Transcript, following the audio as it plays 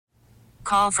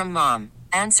Call from mom.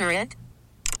 Answer it.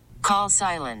 Call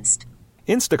silenced.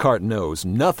 Instacart knows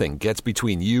nothing gets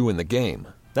between you and the game.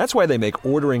 That's why they make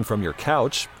ordering from your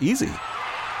couch easy.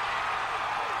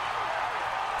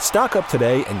 Stock up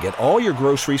today and get all your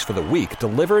groceries for the week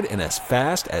delivered in as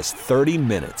fast as 30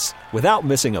 minutes without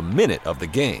missing a minute of the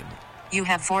game. You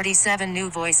have 47 new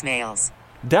voicemails.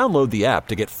 Download the app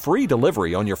to get free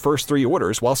delivery on your first 3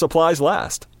 orders while supplies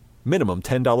last. Minimum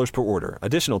 $10 per order.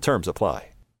 Additional terms apply.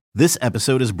 This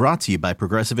episode is brought to you by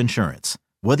Progressive Insurance.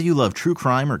 Whether you love true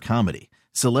crime or comedy,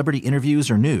 celebrity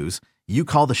interviews or news, you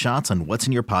call the shots on what's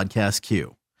in your podcast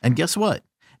queue. And guess what?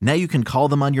 Now you can call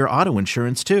them on your auto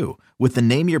insurance too with the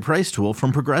Name Your Price tool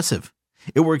from Progressive.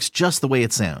 It works just the way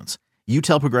it sounds. You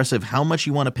tell Progressive how much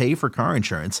you want to pay for car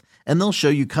insurance, and they'll show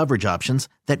you coverage options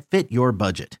that fit your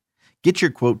budget. Get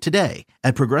your quote today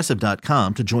at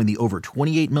Progressive.com to join the over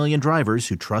 28 million drivers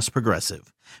who trust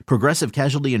Progressive. Progressive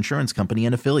Casualty Insurance Company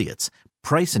and Affiliates.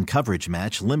 Price and coverage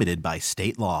match limited by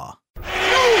state law.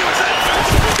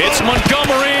 It's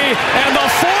Montgomery, and the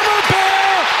former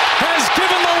Bear has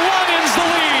given the Lions the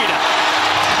lead.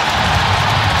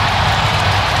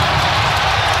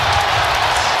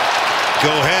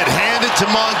 Go ahead, hand it to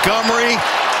Montgomery.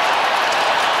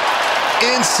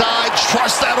 Inside,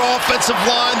 trust that offensive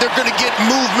line. They're going to get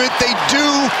movement. They do.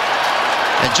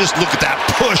 And just look at that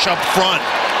push up front.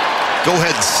 Go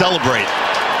ahead and celebrate.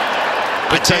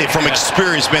 I tell you from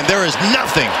experience, man, there is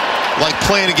nothing like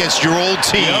playing against your old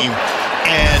team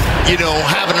and,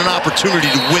 having an opportunity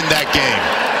to win that game.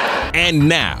 And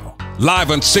now,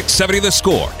 live on 670 The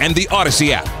Score and the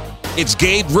Odyssey app, it's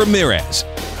Gabe Ramirez.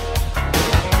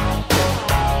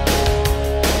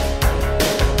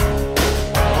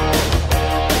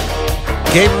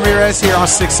 Gabe Ramirez here on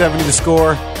 670 The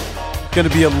Score. Going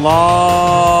to be a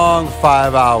long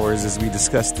 5 hours as we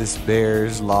discuss this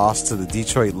Bears loss to the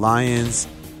Detroit Lions.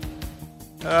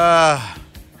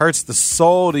 Hurts the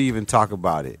soul to even talk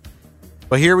about it.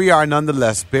 But here we are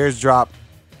nonetheless. Bears drop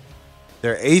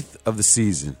their 8th of the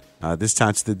season. This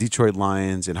time to the Detroit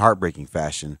Lions in heartbreaking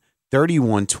fashion.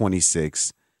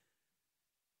 31-26.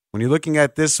 When you're looking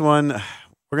at this one,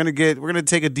 we're gonna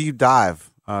take a deep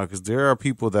dive because there are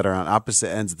people that are on opposite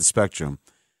ends of the spectrum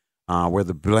where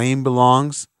the blame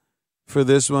belongs for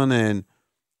this one. And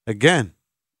again,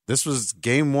 this was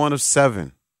game 1 of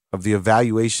 7 of the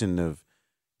evaluation of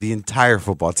the entire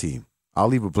football team. I'll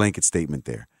leave a blanket statement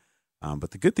there.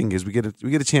 But the good thing is we get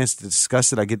a chance to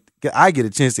discuss it. I get a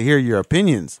chance to hear your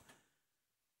opinions.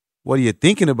 What are you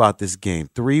thinking about this game?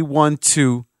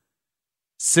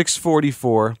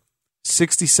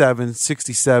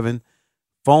 312-644-6767.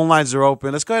 Phone lines are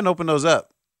open. Let's go ahead and open those up.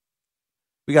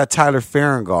 We got Tyler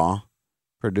Farringall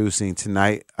producing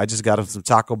tonight. I just got him some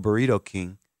Taco Burrito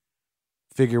King.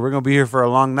 Figure we're going to be here for a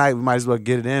long night. We might as well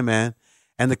get it in, man.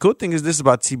 And the cool thing is this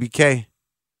about TBK.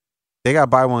 They got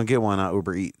buy one, get one on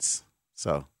Uber Eats.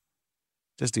 So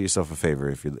just do yourself a favor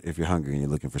if you're hungry and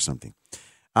you're looking for something.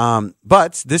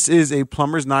 But this is a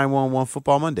Plumbers 911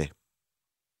 Football Monday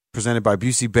presented by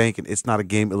Busey Bank and It's Not a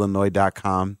Game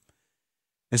Illinois.com.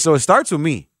 And so it starts with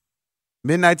me.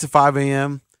 Midnight to 5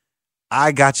 a.m.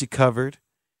 I got you covered.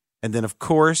 And then, of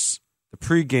course, the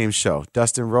pregame show.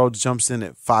 Dustin Rhodes jumps in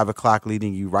at 5 o'clock,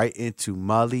 leading you right into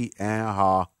Mully and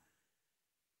Haw.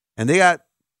 And they got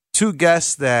 2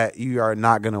 guests that you are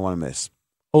not going to want to miss.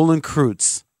 Olin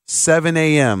Kreutz, 7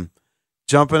 a.m.,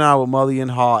 jumping out with Mully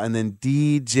and Haw. And then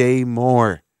DJ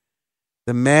Moore,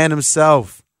 the man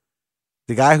himself.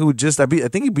 The guy who I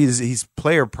think he beat his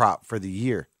player prop for the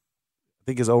year. I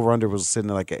think his over-under was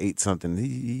sitting at like an 8-something.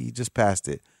 He just passed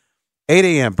it. 8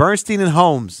 a.m., Bernstein and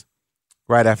Holmes.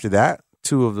 Right after that,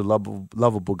 2 of the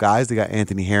lovable guys. They got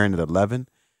Anthony Herron at 11.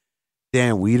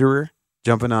 Dan Wiederer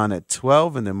jumping on at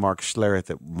 12. And then Mark Schlereth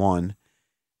at 1.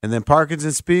 And then Parkins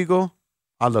and Spiegel.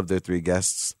 I love their 3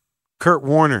 guests. Kurt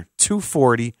Warner,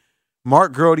 2:40.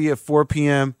 Mark Grody at 4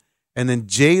 p.m. And then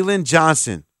Jalen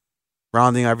Johnson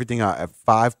rounding everything out at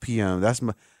 5 p.m.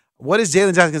 What is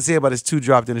Jalen Johnson going to say about his 2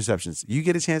 dropped interceptions? You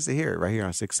get a chance to hear it right here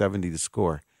on 670 The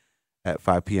Score at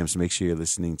 5 p.m. So make sure you're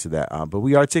listening to that. But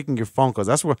we are taking your phone calls.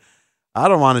 That's where I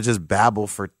don't want to just babble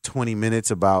for 20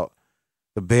 minutes about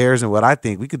the Bears and what I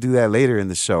think. We could do that later in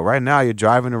the show. Right now, you're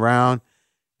driving around.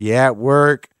 You're at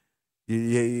work.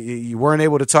 You weren't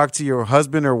able to talk to your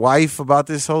husband or wife about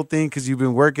this whole thing because you've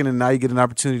been working, and now you get an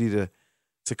opportunity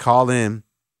to call in.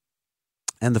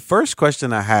 And the first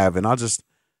question I have, and I'll just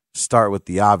start with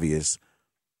the obvious,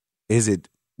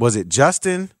 was it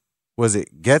Justin, was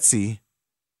it Getsy,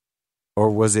 or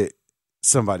was it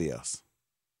somebody else?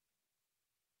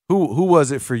 Who was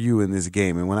it for you in this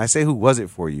game? And when I say who was it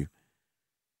for you,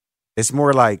 it's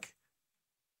more like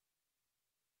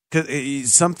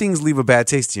because some things leave a bad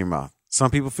taste in your mouth. Some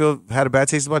people had a bad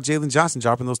taste about Jalen Johnson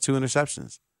dropping those 2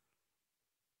 interceptions.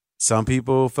 Some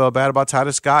people felt bad about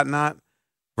Tyler Scott not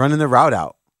running the route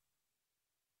out.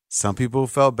 Some people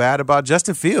felt bad about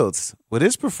Justin Fields with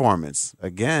his performance.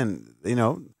 Again,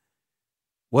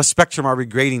 what spectrum are we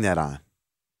grading that on?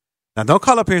 Now, don't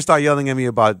call up here and start yelling at me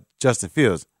about Justin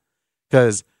Fields,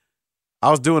 because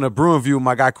I was doing a Bruin view with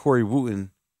my guy Corey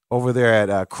Wooten over there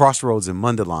at Crossroads in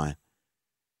Mundelein.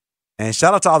 And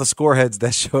shout out to all the scoreheads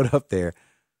that showed up there.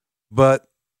 But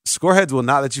scoreheads will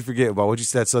not let you forget about what you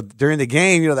said. So during the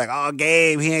game, you're like, oh,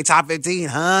 Gabe, he ain't top 15,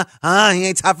 huh? He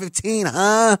ain't top 15,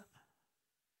 huh?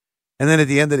 And then at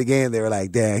the end of the game, they were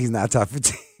like, damn, he's not top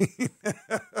 15.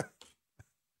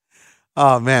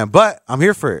 Oh, man. But I'm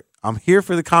here for it. I'm here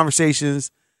for the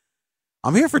conversations.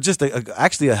 I'm here for just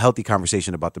actually a healthy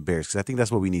conversation about the Bears, because I think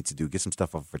that's what we need to do. Get some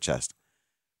stuff off of our chest.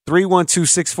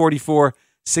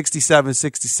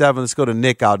 312-644-6767. Let's go to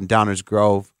Nick out in Downers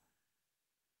Grove.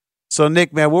 So,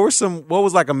 Nick, man, what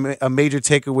was like a major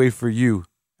takeaway for you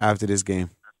after this game?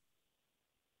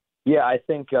 Yeah, I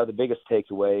think the biggest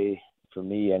takeaway for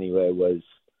me anyway was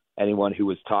anyone who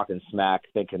was talking smack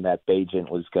thinking that Bagent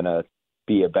was going to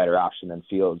be a better option than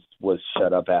Fields was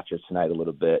shut up after tonight a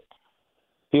little bit.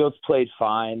 Fields played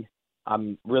fine.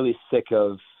 I'm really sick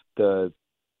of the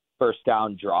first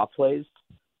down draw plays.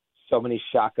 So many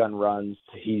shotgun runs.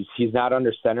 He's not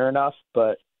under center enough,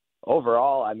 but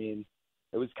overall, I mean,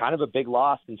 it was kind of a big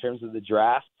loss in terms of the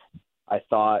draft. I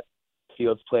thought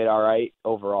Fields played all right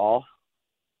overall,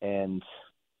 and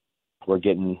we're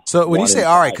getting. So when you say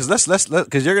all right, because let's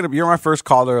because you're my first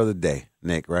caller of the day,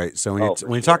 Nick, right? So when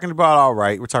you're talking about all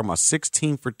right, we're talking about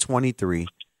 16 for 23,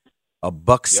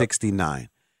 $169.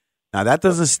 Now that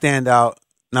doesn't stand out.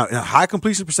 Now high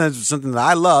completion percentage is something that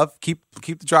I love. Keep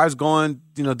the drives going.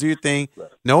 Do your thing.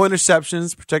 No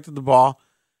interceptions. Protected the ball.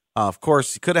 Of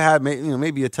course, you could have had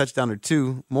maybe a touchdown or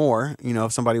two more.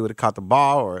 If somebody would have caught the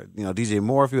ball, or DJ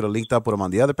Moore if he would have linked up with him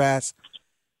on the other pass.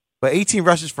 But 18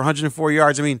 rushes for 104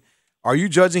 yards. I mean, are you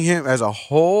judging him as a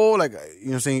whole? Like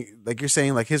you're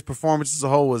saying like his performance as a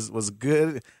whole was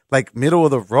good, like middle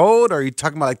of the road? Or are you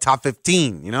talking about like top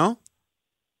 15?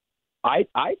 I'd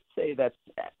say that's.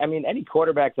 I mean, any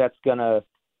quarterback that's gonna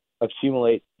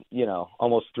accumulate,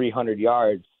 almost 300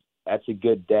 yards, that's a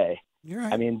good day. You're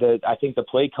right. I mean, I think the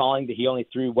play calling that he only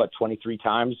threw 23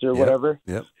 times or whatever.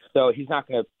 Yep. So he's not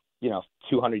going to,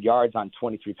 200 yards on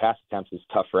 23 pass attempts is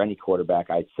tough for any quarterback,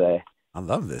 I'd say. I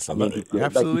love this. You're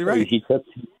absolutely right. He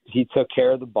took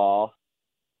care of the ball.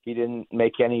 He didn't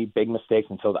make any big mistakes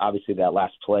until obviously that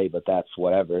last play, but that's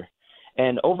whatever.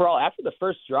 And overall, after the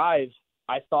first drive,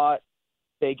 I thought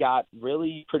they got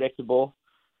really predictable.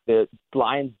 The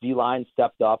Lions D-line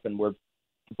stepped up and were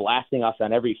blasting us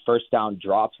on every first down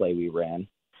draw play we ran.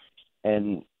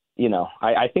 And,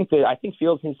 I think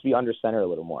Fields needs to be under center a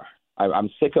little more. I'm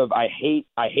sick of, I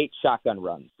hate shotgun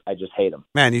runs. I just hate them.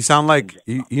 Man, you sound like,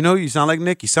 you sound like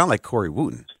Nick. You sound like Corey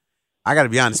Wooten. I got to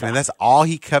be honest, man. That's all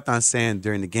he kept on saying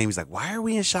during the game. He's like, why are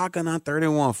we in shotgun on 3rd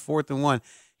and 1, 4th and 1?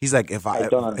 He's like, if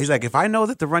I know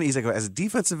that the run, he's like, as a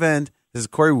defensive end, this is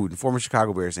Corey Wooten, former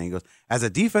Chicago Bears, and he goes, as a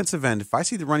defensive end, if I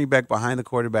see the running back behind the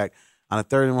quarterback on a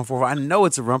 3rd and 1, 4th, I know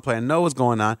it's a run play. I know what's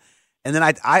going on. And then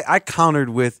I countered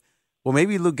with, well,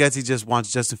 maybe Luke Getsy just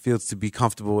wants Justin Fields to be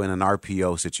comfortable in an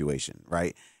RPO situation,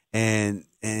 right? And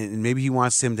maybe he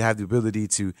wants him to have the ability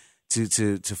to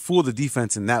fool the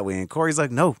defense in that way. And Corey's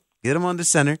like, no, get him under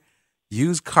center,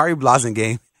 use Kari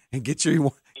Blasingame, and get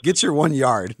your 1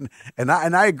 yard. And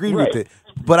I agreed with it.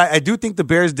 But I do think the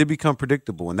Bears did become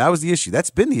predictable, and that was the issue.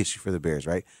 That's been the issue for the Bears,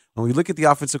 right? When we look at the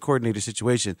offensive coordinator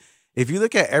situation, if you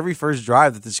look at every first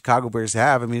drive that the Chicago Bears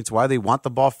have, I mean, it's why they want the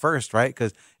ball first, right?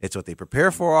 Because it's what they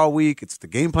prepare for all week. It's the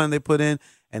game plan they put in,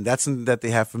 and that's something that they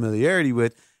have familiarity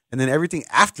with. And then everything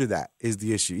after that is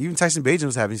the issue. Even Tyson Bagent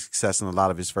was having success in a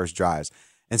lot of his first drives.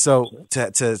 And so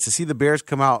to see the Bears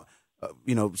come out,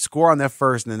 score on that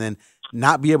first and then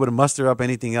not be able to muster up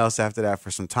anything else after that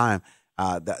for some time,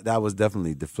 that was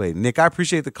definitely deflating. Nick, I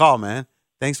appreciate the call, man.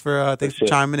 Thanks for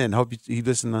chiming in. Hope you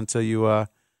listen until you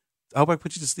I hope I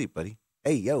put you to sleep, buddy.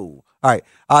 Hey, yo. All right.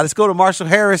 Let's go to Marshall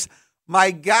Harris,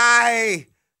 my guy,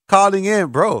 calling in,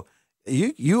 bro.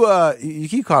 You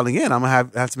keep calling in. I'm gonna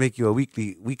have to make you a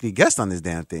weekly guest on this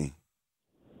damn thing.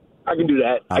 I can do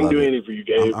that. I can do anything for you,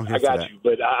 Gabe. I got you.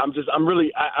 But I'm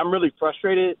really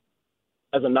frustrated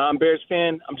as a non-Bears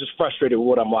fan. I'm just frustrated with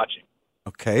what I'm watching.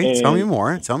 Okay, and tell me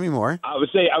more. I would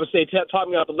say talk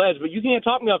me off the ledge, but you can't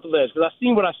talk me off the ledge because I've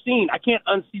seen what I've seen. I can't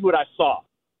unsee what I saw.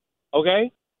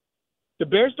 Okay. The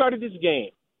Bears started this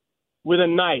game with a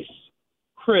nice,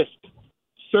 crisp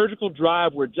surgical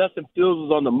drive where Justin Fields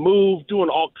was on the move, doing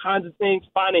all kinds of things,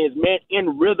 finding his man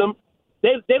in rhythm.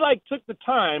 They took the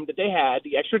time that they had,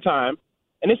 the extra time,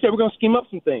 and they said, we're going to scheme up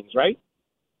some things, right?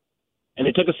 And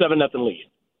they took a 7-0 lead.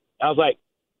 I was like,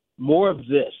 more of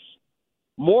this.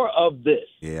 More of this.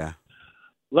 Yeah.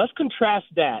 Let's contrast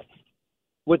that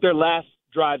with their last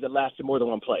drive that lasted more than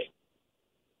one play.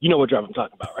 You know what drive I'm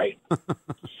talking about, right?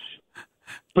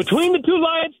 Between the two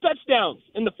Lions touchdowns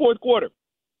in the fourth quarter.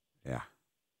 Yeah.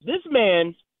 This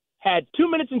man had 2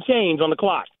 minutes and change on the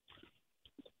clock.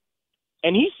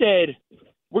 And he said,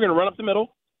 we're going to run up the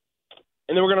middle,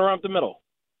 and then we're going to run up the middle.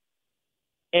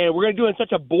 And we're going to do it in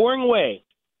such a boring way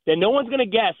that no one's going to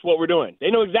guess what we're doing.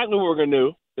 They know exactly what we're going to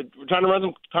do. We're trying to run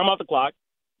some time off the clock.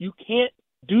 You can't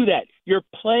do that. You're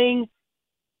playing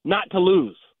not to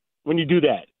lose when you do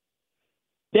that.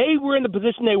 They were in the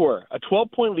position they were, a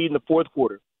 12-point lead in the fourth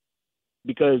quarter,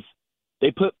 because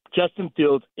they put Justin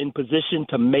Fields in position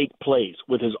to make plays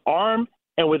with his arm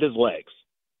and with his legs.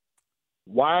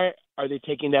 Why are they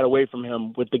taking that away from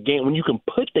him with the game when you can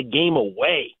put the game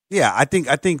away? Yeah, I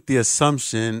think the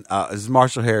assumption is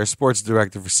Marshall Harris, sports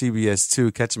director for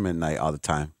CBS2, catch him at night all the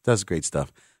time. Does great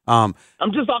stuff. I'm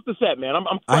just off the set, man.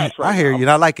 I'm fresh right I hear now. you.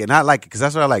 And I like it. Because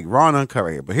that's what I like. Raw and uncut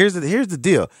right here. But here's the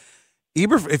deal.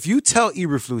 If you tell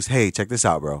Eberflus, hey, check this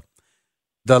out, bro.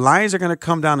 The Lions are going to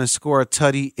come down and score a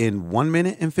tutty in 1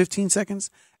 minute and 15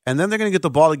 seconds, and then they're going to get the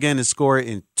ball again and score it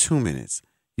in 2 minutes.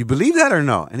 You believe that or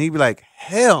no? And he'd be like,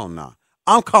 hell no.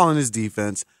 I'm calling this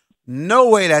defense. No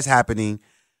way that's happening.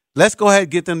 Let's go ahead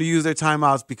and get them to use their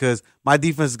timeouts because my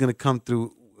defense is going to come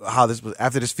through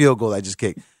after this field goal I just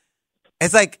kicked.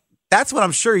 It's like, that's what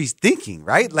I'm sure he's thinking,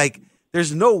 right? Like,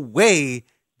 there's no way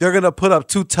they're going to put up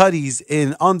 2 tutties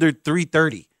in under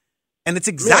 3:30. And it's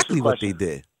exactly what they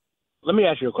did. Let me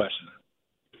ask you a question.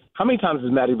 How many times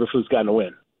has Matt Eberflus gotten a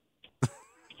win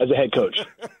as a head coach?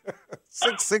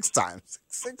 Six times.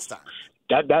 6 times.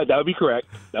 That would be correct.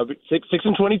 That would be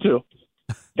 6-22.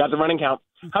 Got the running count.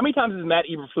 How many times has Matt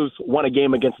Eberflus won a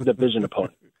game against a division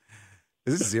opponent?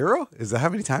 Is it 0? Is that how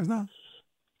many times now?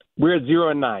 We're at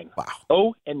 0-9.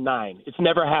 Wow. 0-9. It's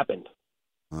never happened.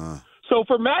 So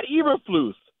for Matt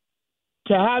Eberflus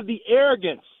to have the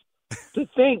arrogance to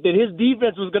think that his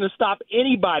defense was going to stop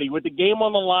anybody with the game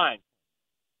on the line.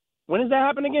 When does that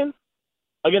happen again?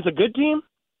 Against a good team?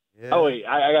 Yeah. Oh, wait,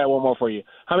 I got one more for you.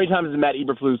 How many times has Matt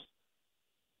Eberflus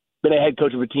been a head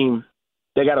coach of a team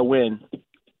that got a win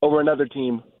over another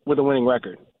team with a winning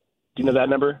record? Do you know that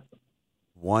number?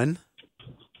 1?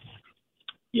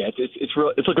 Yeah, it's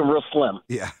real. It's looking real slim.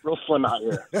 Yeah, real slim out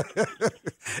here.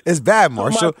 It's bad,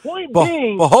 Marshall. So my point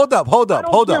being, but hold up. I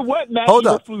don't care what Matt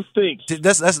Eberflus thinks.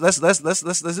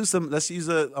 Let's do some. Let's use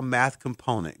a math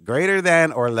component. Greater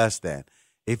than or less than.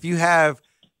 If you have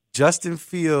Justin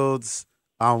Fields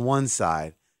on one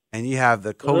side and you have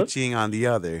the coaching on the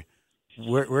other,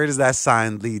 where does that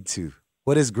sign lead to?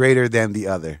 What is greater than the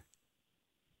other?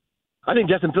 I think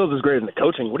Justin Fields is greater than the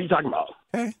coaching. What are you talking about?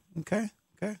 Okay.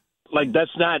 Like,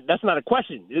 that's not a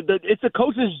question. It's the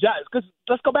coach's job. Because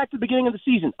let's go back to the beginning of the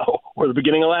season, or the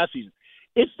beginning of last season.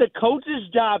 It's the coach's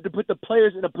job to put the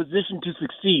players in a position to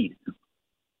succeed.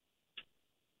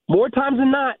 More times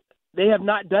than not, they have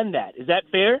not done that. Is that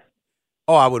fair?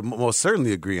 Oh, I would most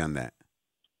certainly agree on that.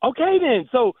 Okay, then.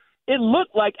 So it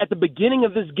looked like at the beginning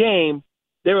of this game,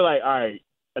 they were like, all right,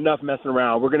 enough messing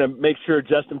around. We're going to make sure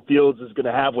Justin Fields is going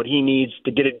to have what he needs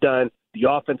to get it done. The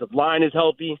offensive line is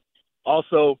healthy.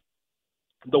 Also,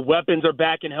 the weapons are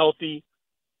back and healthy.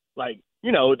 Like,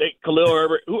 Khalil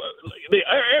Herbert,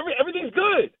 everything's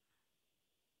good.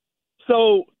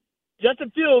 So,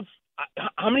 Justin Fields,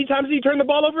 how many times did he turn the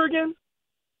ball over again?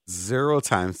 0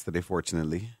 times today,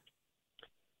 fortunately.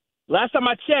 Last time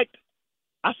I checked,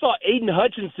 I saw Aiden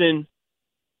Hutchinson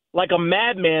like a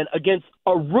madman against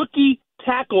a rookie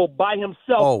tackle by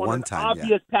himself on an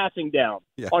obvious passing down.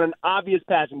 Yeah. On an obvious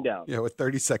passing down. Yeah, with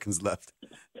 30 seconds left.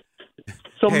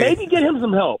 So maybe get him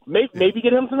some help. Maybe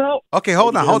get him some help. Okay,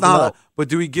 hold on. But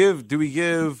do we give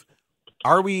the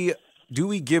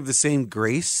same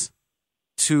grace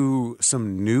to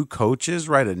some new coaches,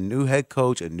 right? A new head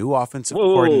coach, a new offensive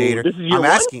coordinator. This is year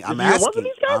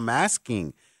I'm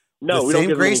asking. No, we don't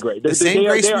give grace. Grace. The same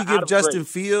grace we give Justin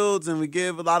Fields and we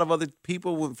give a lot of other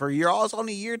people for year. Oh, it's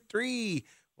only year 3.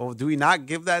 Well, do we not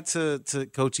give that to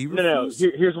Coach Eberflus? No.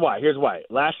 Here's why.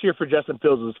 Last year for Justin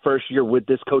Fields was his first year with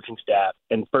this coaching staff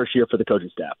and first year for the coaching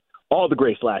staff. All the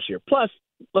grace last year. Plus,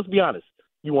 let's be honest,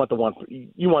 you want the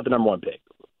number 1 pick.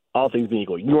 All things being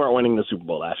equal, you weren't winning the Super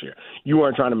Bowl last year. You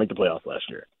weren't trying to make the playoffs last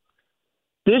year.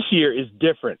 This year is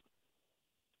different.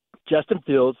 Justin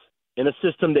Fields in a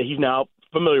system that he's now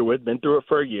familiar with, been through it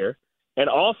for a year, and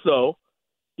also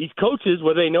these coaches,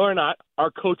 whether they know or not, are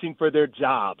coaching for their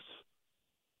jobs.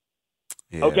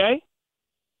 Yeah. Okay?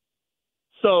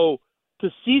 So to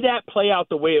see that play out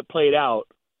the way it played out,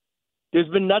 there's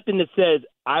been nothing that says,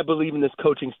 I believe in this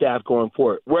coaching staff going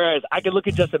forward. Whereas I can look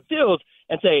at Justin Fields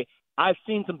and say, I've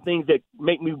seen some things that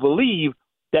make me believe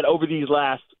that over these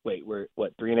last, we're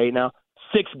 3-8 now?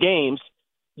 6 games,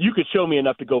 you could show me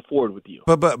enough to go forward with you.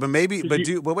 But wait.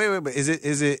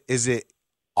 Is it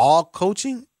all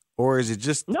coaching or is it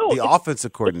just the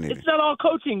offensive coordinator? It's not all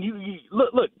coaching. You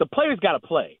look, the players got to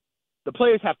play. The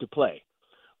players have to play.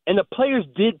 And the players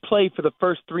did play for the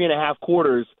first 3.5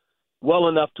 quarters well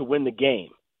enough to win the game.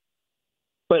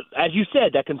 But as you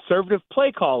said, that conservative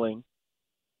play calling,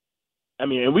 I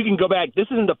mean, and we can go back. This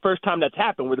isn't the first time that's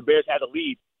happened where the Bears had a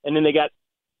lead and then they got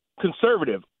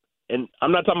conservative. And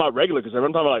I'm not talking about regular conservative.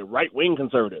 I'm talking about like right-wing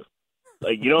conservative.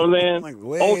 Like, you know what I'm saying? Like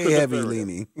way heavy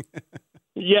leaning.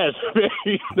 Yes.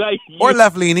 Like, or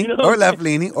left leaning, you know, or left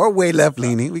leaning, or way left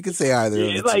leaning. We could say either.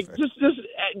 Yeah, like just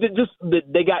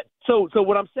they got so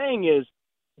what I'm saying is,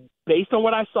 based on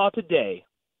what I saw today,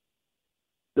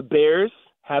 the Bears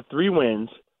have 3 wins.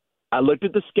 I looked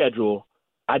at the schedule.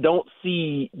 I don't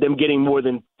see them getting more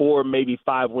than 4, maybe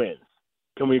 5 wins.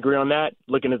 Can we agree on that?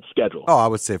 Looking at the schedule. Oh, I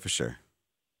would say for sure.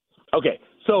 Okay,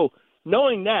 so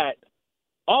knowing that,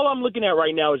 all I'm looking at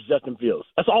right now is Justin Fields.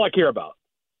 That's all I care about.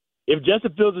 If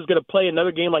Justin Fields is going to play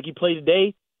another game like he played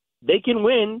today, they can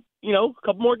win, a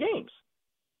couple more games.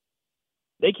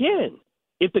 They can.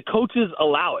 If the coaches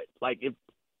allow it.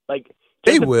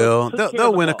 They will.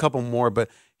 They'll win a couple more, but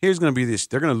here's going to be this.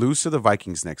 They're going to lose to the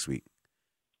Vikings next week.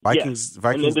 Vikings,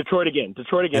 and then Detroit again,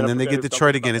 and then they get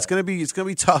Detroit again. It's gonna be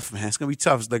tough, man. It's gonna be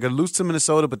tough. They're gonna lose to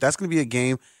Minnesota, but that's gonna be a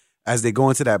game as they go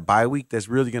into that bye week that's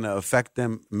really gonna affect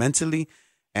them mentally.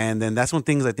 And then that's when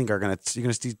things I think you're gonna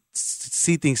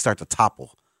see things start to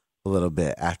topple a little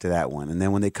bit after that one. And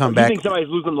then when they come back, you think somebody's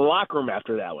losing the locker room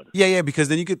after that one? Yeah, because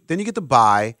then you get the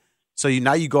bye. So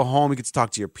now you go home, you get to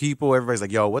talk to your people. Everybody's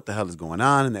like, "Yo, what the hell is going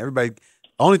on?" And the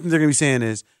only thing they're gonna be saying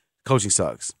is coaching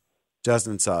sucks.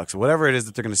 Justin sucks, or whatever it is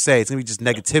that they're going to say. It's going to be just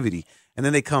negativity. And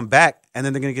then they come back, and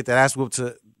then they're going to get that ass whooped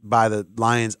by the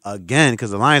Lions again, because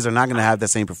the Lions are not going to have that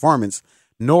same performance,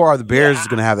 nor are the Bears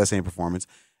going to have that same performance.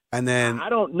 And then I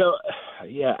don't know.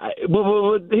 Yeah.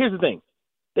 Well, here's the thing.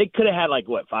 They could have had,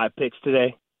 5 picks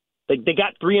today? They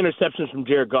got 3 interceptions from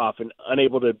Jared Goff and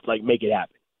unable to, make it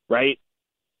happen, right?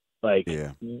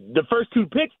 The first 2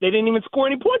 picks, they didn't even score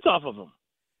any points off of them.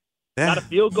 Yeah. Not a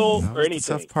field goal or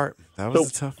anything. The tough part. That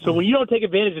was the tough part. So when you don't take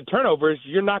advantage of turnovers,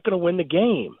 you're not going to win the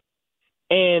game.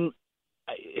 And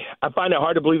I find it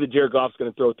hard to believe that Jared Goff's going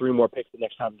to throw 3 more picks the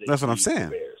next time. That's what I'm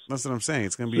saying. That's what I'm saying.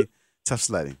 It's going to be tough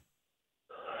sledding.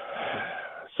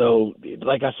 So,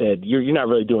 like I said, you're not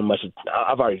really doing much.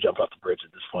 I've already jumped off the bridge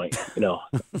at this point.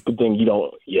 Good thing you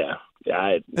don't. Yeah.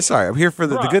 It's all right. I'm here for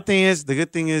the good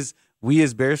thing is we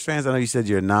as Bears fans. I know you said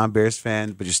you're a non-Bears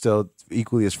fan, but you're still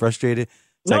equally as frustrated.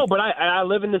 But I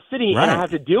live in the city, and I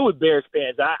have to deal with Bears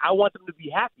fans. I want them to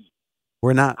be happy.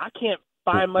 We're not. I can't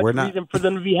find much reason for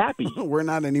them to be happy. We're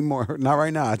not anymore. Not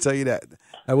right now. I tell you that.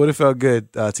 I would have felt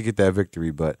good to get that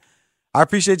victory, but I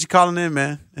appreciate you calling in,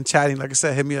 man, and chatting. Like I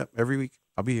said, hit me up every week.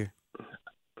 I'll be here.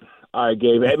 All right,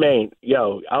 Gabe. Hey, man,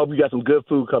 I hope you got some good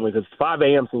food coming because 5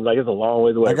 a.m. seems like it's a long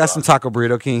way away. I got some Taco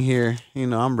Burrito King here.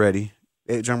 I'm ready.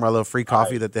 Drink my little free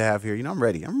coffee that they have here. I'm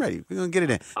ready. We're going to get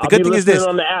it in. The good thing is this.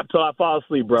 On the app till I fall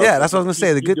asleep, bro. Yeah, that's what I was going to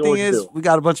say. The good thing is we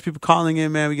got a bunch of people calling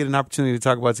in, man. We get an opportunity to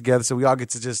talk about it together. So we all get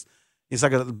to it's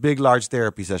like a big, large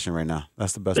therapy session right now.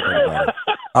 That's the best part about it.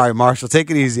 All right, Marshall, take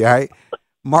it easy, all right?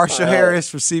 Marshall Harris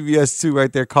from CBS 2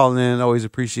 right there calling in. Always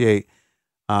appreciate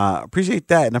that.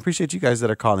 And I appreciate you guys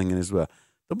that are calling in as well.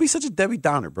 Don't be such a Debbie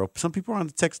Downer, bro. Some people are on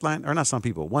the text line, or not some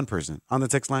people, one person on the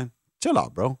text line. Chill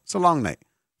out, bro. It's a long night.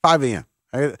 5 a.m.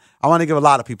 I want to give a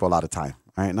lot of people a lot of time.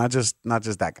 All right, not just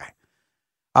that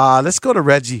guy. Let's go to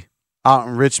Reggie out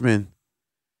in Richmond.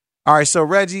 All right, so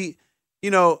Reggie,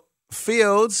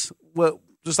 Fields,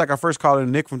 just like our first caller,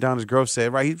 Nick from Downers Grove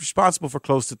said, right? He's responsible for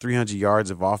close to 300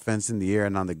 yards of offense in the air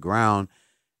and on the ground,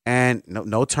 and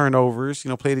no turnovers.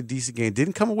 Played a decent game.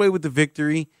 Didn't come away with the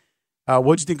victory.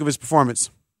 What'd you think of his performance?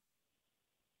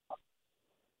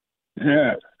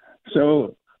 Yeah.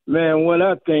 So, man, what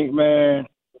I think, man.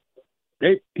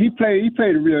 He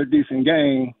played a real decent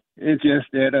game. It's just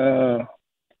that,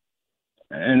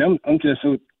 and I'm just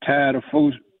so tired of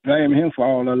folks blaming him for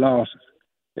all the losses.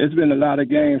 It's been a lot of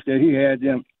games that he had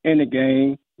them in the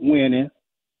game winning,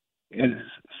 and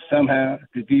somehow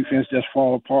the defense just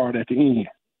fall apart at the end.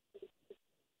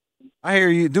 I hear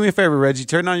you. Do me a favor, Reggie.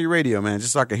 Turn on your radio, man,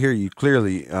 just so I can hear you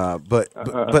clearly. But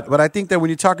I think that when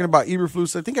you're talking about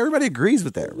Eberflus, I think everybody agrees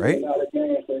with that, right?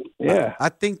 Yeah. I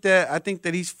think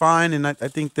that he's fine, and I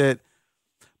think that,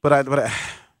 but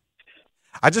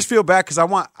I just feel bad because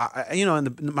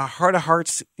in my heart of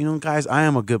hearts, guys, I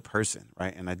am a good person,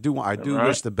 right? And I do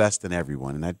wish the best in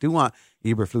everyone, and I do want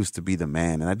Eberflus to be the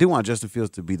man, and I do want Justin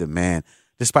Fields to be the man,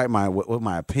 despite what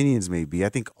my opinions may be. I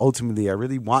think ultimately, I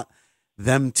really want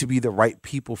them to be the right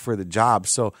people for the job.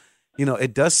 So,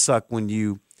 it does suck when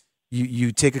you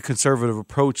take a conservative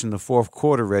approach in the fourth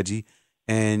quarter, Reggie,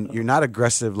 and you're not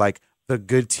aggressive like the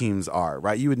good teams are,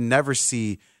 right? You would never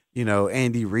see,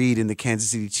 Andy Reid and the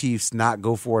Kansas City Chiefs not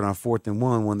go for it on 4th and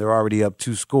 1 when they're already up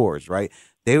 2 scores, right?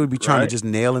 They would be trying to just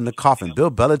nail in the coffin.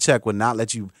 Bill Belichick would not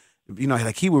let you,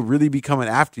 he would really be coming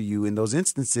after you in those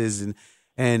instances.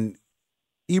 And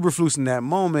Eberflus in that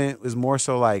moment was more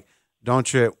so like, don't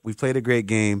trip. We've played a great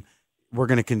game. We're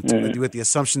going to continue with the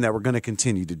assumption that we're going to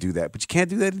continue to do that. But you can't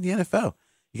do that in the NFL.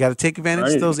 You got to take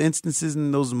advantage of those instances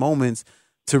and those moments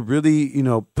to really,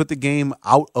 put the game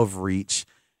out of reach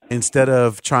instead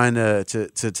of trying to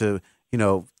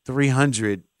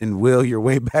 300 and will your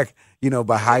way back,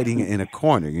 by hiding in a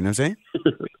corner. You know what I'm saying?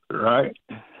 Right.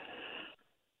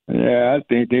 Yeah, I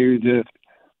think they were just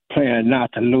playing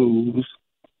not to lose.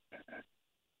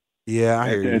 Yeah, I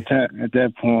hear you. At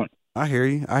that point. I hear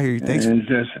you. Thanks. And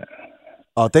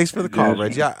thanks for the call,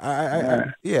 Reggie.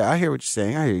 I hear what you're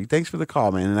saying. I hear you. Thanks for the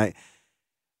call, man. And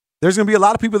there's going to be a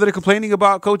lot of people that are complaining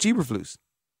about Coach Eberflus.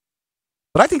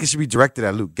 But I think it should be directed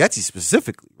at Luke Getsy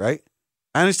specifically, right?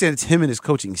 I understand it's him and his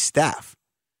coaching staff.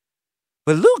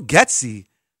 But Luke Getsy,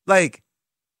 we've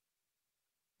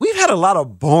had a lot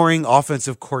of boring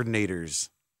offensive coordinators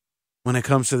when it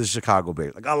comes to the Chicago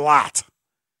Bears. A lot.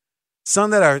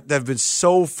 Some that have been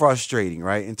so frustrating,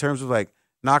 right? In terms of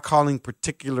not calling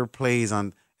particular plays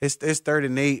on it's 3rd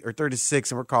and 8 or 3rd and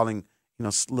 6, and we're calling,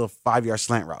 little 5-yard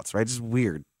slant routes, right? Just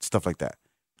weird stuff like that.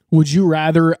 Would you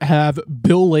rather have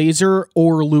Bill Lazor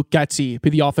or Luke Getsy be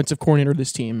the offensive coordinator of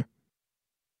this team?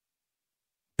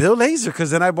 Bill Lazor,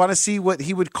 because then I want to see what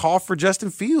he would call for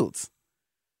Justin Fields.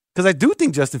 Because I do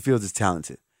think Justin Fields is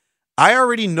talented. I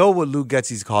already know what Luke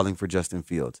Getsy's calling for Justin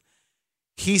Fields.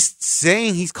 He's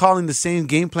saying he's calling the same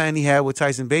game plan he had with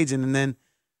Tyson Bagent, and then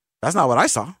that's not what I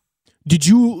saw. Did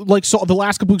you saw the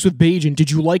last couple weeks with Bagent?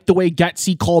 Did you like the way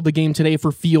Getsy called the game today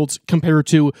for Fields compared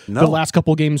to the last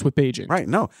couple games with Bagent? Right,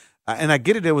 no. And I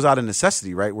get it was out of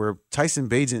necessity, right? Where Tyson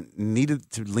Bagent needed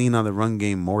to lean on the run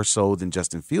game more so than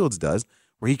Justin Fields does,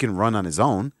 where he can run on his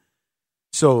own.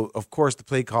 So, of course, the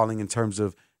play calling in terms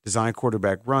of design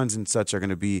quarterback runs and such are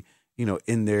going to be,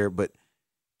 in there. But,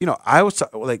 I was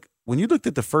when you looked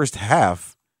at the first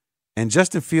half and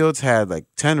Justin Fields had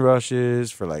 10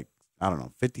 rushes for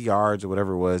 50 yards or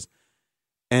whatever it was.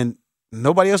 And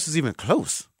nobody else was even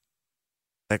close.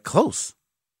 Close.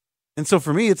 And so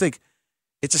for me, it's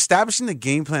it's establishing the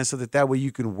game plan so that way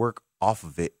you can work off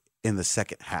of it in the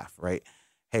second half, right?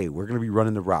 Hey, we're going to be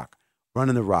running the rock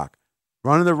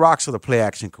so the play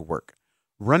action could work.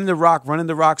 Running the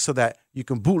rock so that you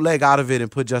can bootleg out of it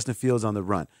and put Justin Fields on the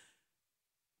run.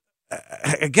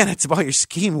 Again, it's about your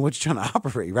scheme and what you're trying to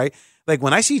operate, right?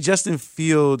 When I see Justin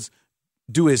Fields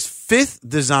do his 5th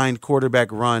designed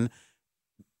quarterback run,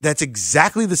 that's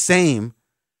exactly the same.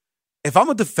 If I'm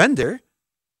a defender,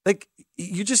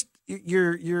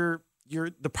 you're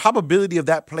the probability of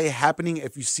that play happening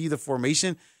if you see the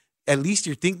formation, at least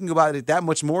you're thinking about it that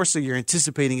much more, so you're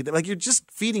anticipating it. You're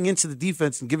just feeding into the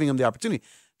defense and giving them the opportunity.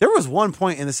 There was one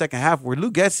point in the second half where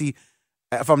Luke Getsy,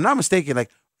 if I'm not mistaken,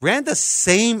 ran the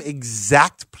same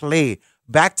exact play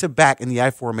back-to-back in the I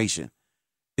formation.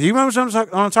 Do you remember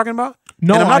what I'm talking about?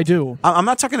 No, I do. I'm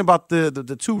not talking about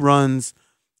the 2 runs,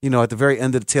 at the very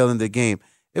end of the tail end of the game.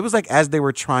 It was as they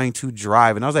were trying to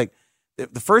drive. And I was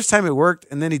the first time it worked,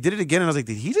 and then he did it again, and I was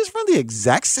did he just run the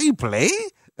exact same play?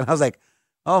 And I was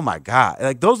oh my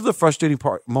God. Those are the frustrating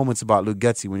moments about Luke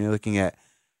Getsy when you're looking at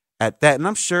that. And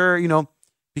I'm sure,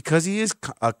 because he is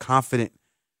a confident,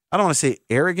 I don't want to say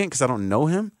arrogant because I don't know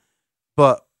him,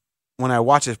 but when I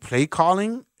watch his play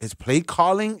calling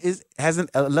has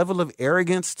a level of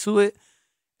arrogance to it.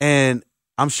 And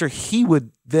I'm sure he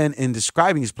would then, in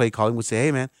describing his play calling, would say,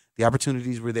 hey, man, the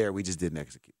opportunities were there. We just didn't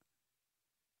execute.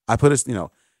 I put us,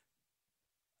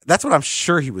 that's what I'm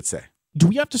sure he would say. Do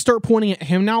we have to start pointing at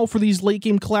him now for these late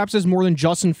game collapses more than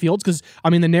Justin Fields? Because,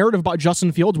 the narrative about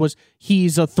Justin Fields was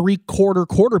he's a 3-quarter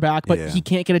quarterback, but he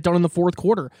can't get it done in the fourth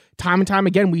quarter. Time and time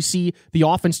again, we see the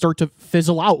offense start to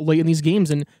fizzle out late in these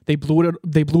games, and they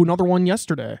blew another one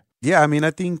yesterday. Yeah,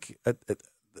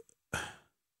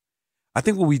 I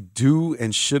think what we do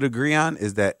and should agree on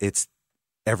is that it's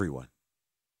everyone,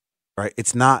 right?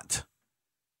 It's not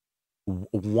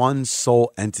one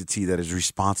sole entity that is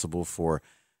responsible for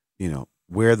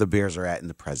where the Bears are at in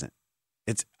the present.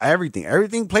 It's everything.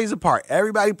 Everything plays a part.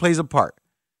 Everybody plays a part,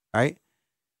 right?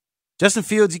 Justin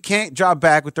Fields, you can't drop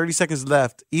back with 30 seconds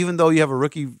left, even though you have a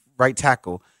rookie right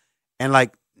tackle, and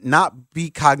not be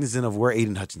cognizant of where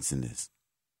Aiden Hutchinson is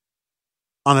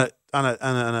on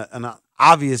an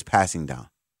obvious passing down,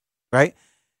 right?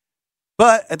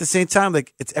 But at the same time,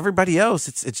 it's everybody else.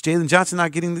 It's Jalen Johnson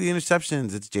not getting the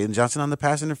interceptions. It's Jalen Johnson on the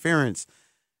pass interference.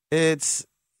 It's,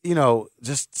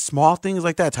 just small things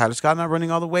like that. Tyler Scott not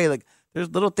running all the way. There's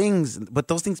little things, but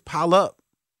those things pile up.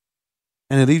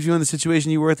 And it leaves you in the situation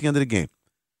you were at the end of the game,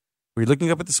 where you're looking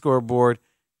up at the scoreboard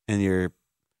and you're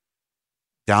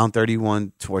down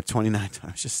 31 toward 29.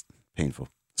 It's just painful.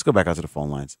 Let's go back out to the phone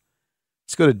lines.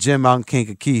 Let's go to Jim out in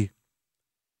Kankakee.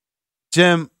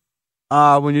 Jim,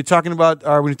 when you're thinking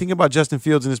about Justin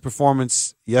Fields and his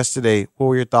performance yesterday, what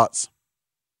were your thoughts?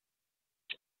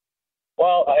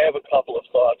 Well, I have a couple of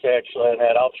thoughts actually on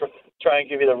that. I'll try and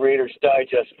give you the Reader's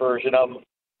Digest version of them.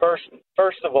 First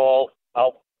of all,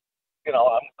 I'm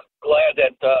glad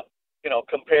that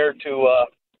compared to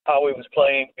how he was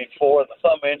playing before the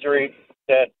thumb injury,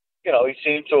 that he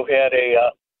seemed to have had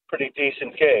a pretty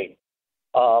decent game.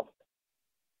 The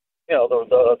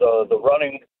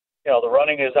running, the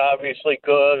running is obviously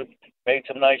good. Made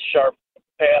some nice sharp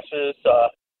passes.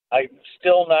 I'm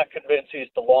still not convinced he's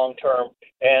the long-term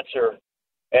answer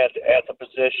at the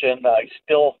position. I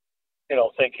still,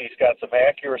 think he's got some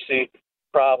accuracy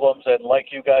problems, and like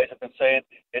you guys have been saying,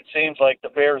 it seems like the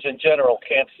Bears in general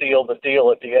can't seal the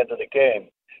deal at the end of the game.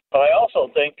 But I also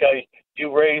think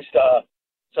you raised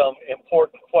some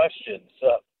important questions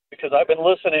because I've been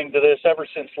listening to this ever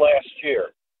since last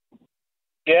year.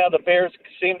 Yeah, the Bears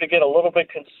seem to get a little bit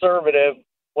conservative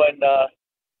when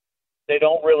they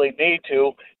don't really need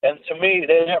to, and to me,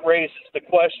 that raises the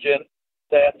question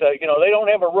that they don't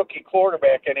have a rookie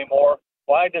quarterback anymore.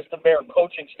 Why does the Bear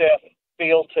coaching staff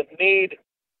feel to need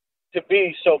to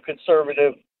be so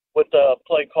conservative with the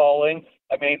play calling?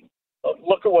 I mean,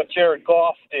 look at what Jared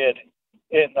Goff did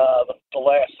in the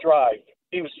last drive.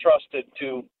 He was trusted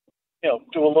to,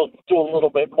 do a little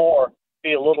bit more,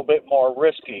 be a little bit more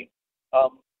risky.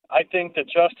 I think that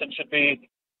Justin should be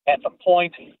at the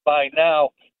point by now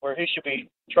where he should be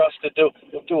trusted to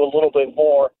do a little bit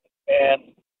more, and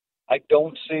I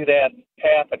don't see that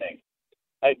happening.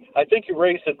 I think you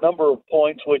raised a number of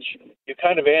points which you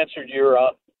kind of answered your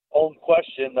own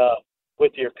question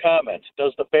with your comments.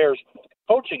 Does the Bears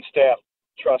coaching staff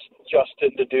trust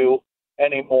Justin to do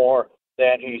any more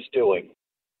than he's doing?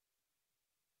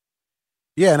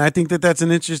 Yeah, and I think that's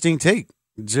an interesting take,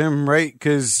 Jim, right?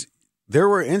 Because there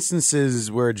were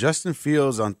instances where Justin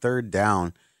Fields on third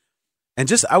down, and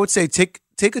just I would say take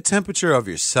a temperature of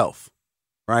yourself,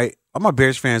 right? All my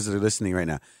Bears fans that are listening right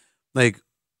now,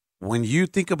 when you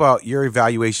think about your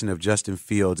evaluation of Justin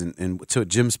Fields and to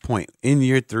Jim's point, in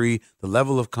year 3, the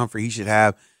level of comfort he should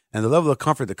have and the level of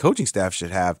comfort the coaching staff should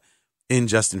have in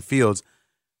Justin Fields,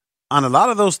 on a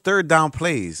lot of those third down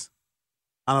plays,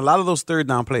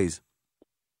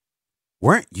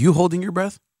 weren't you holding your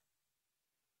breath?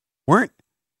 Weren't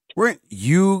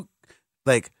you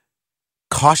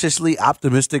cautiously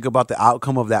optimistic about the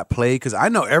outcome of that play? Because I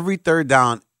know every third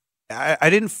down,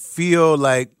 I didn't feel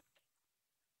like,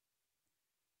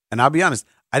 and I'll be honest,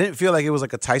 I didn't feel like it was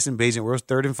like a Tyson Bagent where it was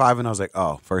 3rd and 5, and I was like,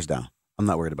 oh, first down. I'm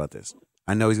not worried about this.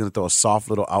 I know he's going to throw a soft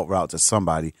little out route to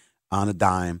somebody on a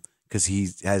dime because he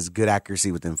has good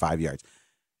accuracy within 5 yards.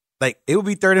 It would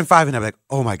be 3rd and 5, and I'd be like,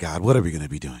 oh my God, what are we going to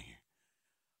be doing here?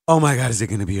 Oh my God, is it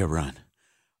going to be a run?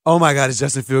 Oh my God, is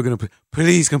Justin Fields going to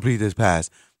please complete this pass?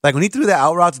 When he threw that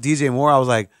out route to DJ Moore, I was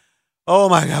like, oh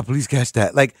my God, please catch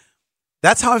that.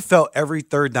 That's how I felt every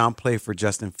third down play for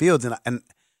Justin Fields. And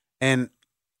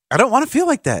I don't want to feel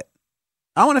like that.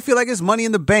 I want to feel like it's money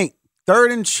in the bank.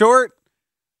 3rd and short,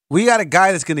 we got a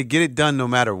guy that's going to get it done no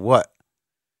matter what.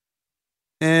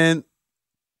 And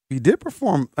he did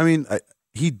perform. I mean,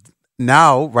 he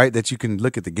now, right, that you can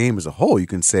look at the game as a whole, you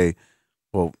can say,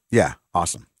 well, yeah,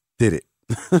 awesome. Did it.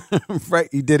 Right?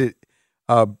 He did it.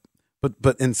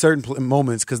 But in certain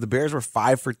moments, because the Bears were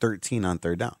 5 for 13 on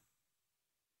third down.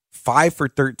 5 for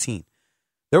 13.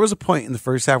 There was a point in the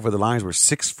first half where the Lions were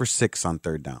 6 for 6 on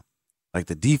third down.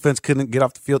 The defense couldn't get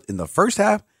off the field in the first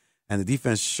half, and the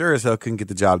defense sure as hell couldn't get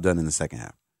the job done in the second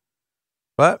half.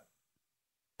 But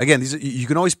again, you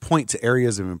can always point to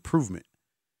areas of improvement.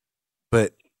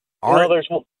 But there's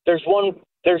one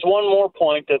more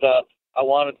point that I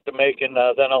wanted to make, and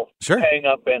then I'll hang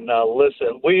up and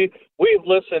listen. We've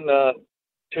listened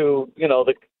to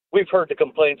we've heard the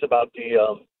complaints about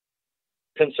the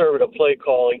conservative play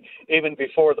calling even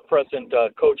before the present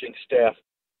coaching staff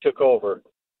took over.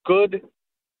 Good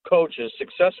coaches,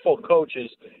 successful coaches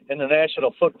in the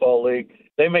National Football League,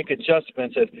 they make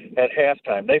adjustments at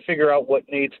halftime. They figure out what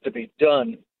needs to be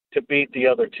done to beat the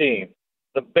other team.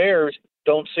 The Bears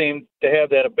don't seem to have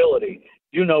that ability.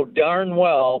 You know darn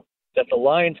well that the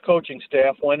Lions coaching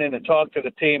staff went in and talked to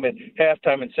the team at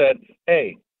halftime and said,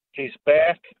 hey, he's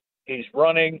back, he's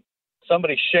running,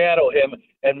 somebody shadow him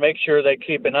and make sure they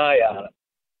keep an eye on him.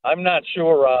 I'm not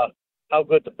sure how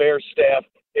good the Bears staff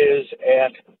is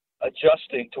at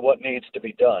adjusting to what needs to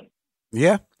be done.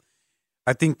 Yeah.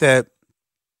 I think that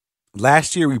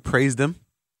last year we praised them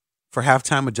for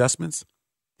halftime adjustments,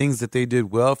 things that they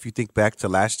did well. If you think back to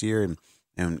last year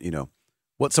and you know,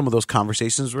 what some of those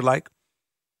conversations were like.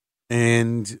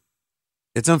 And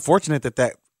it's unfortunate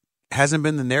that hasn't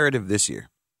been the narrative this year.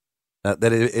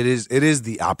 That it is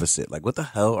the opposite. Like, what the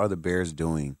hell are the Bears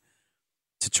doing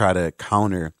to try to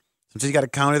counter? Sometimes you got to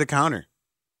counter the counter,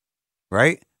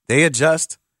 right? They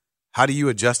adjust. How do you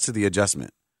adjust to the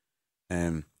adjustment?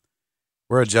 And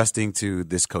we're adjusting to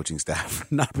this coaching staff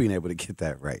not being able to get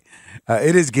that right.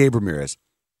 It is Gabe Ramirez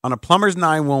on a Plumbers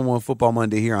 911 Football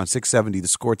Monday here on 670 The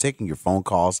Score, taking your phone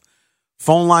calls.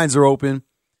 Phone lines are open.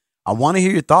 I want to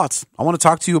hear your thoughts. I want to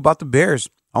talk to you about the Bears.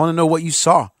 I want to know what you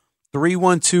saw.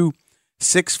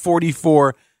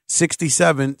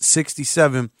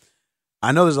 312-644-6767.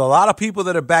 I know there's a lot of people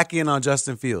that are back in on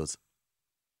Justin Fields.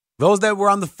 Those that were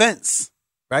on the fence,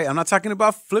 right? I'm not talking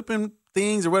about flipping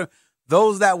things or whatever.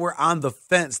 Those that were on the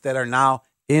fence that are now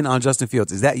in on Justin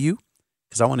Fields. Is that you?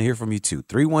 Because I want to hear from you too.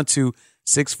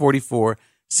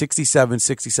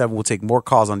 312-644-6767. We'll take more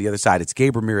calls on the other side. It's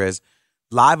Gabe Ramirez,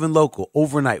 live and local,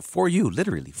 overnight, for you,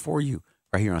 literally for you,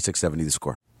 right here on 670 The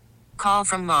Score. Call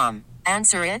from mom.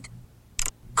 Answer it.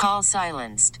 Call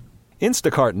silenced.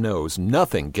 Instacart knows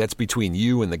nothing gets between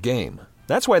you and the game.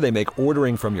 That's why they make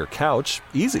ordering from your couch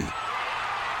easy.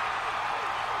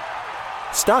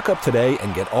 Stock up today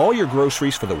and get all your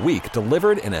groceries for the week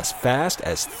delivered in as fast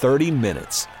as 30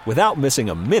 minutes without missing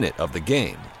a minute of the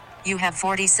game. You have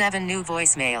 47 new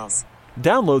voicemails.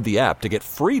 Download the app to get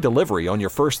free delivery on your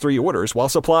first 3 orders while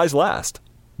supplies last.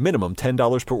 Minimum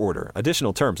 $10 per order.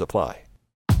 Additional terms apply.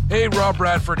 Hey, Rob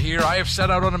Bradford here. I have set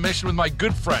out on a mission with my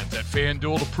good friends at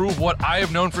FanDuel to prove what I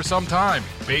have known for some time.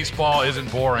 Baseball isn't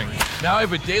boring. Now I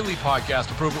have a daily podcast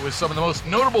to prove it with some of the most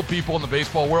notable people in the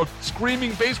baseball world,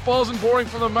 screaming baseball isn't boring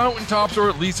from the mountaintops, or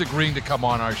at least agreeing to come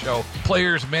on our show.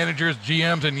 Players, managers,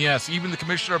 GMs, and yes, even the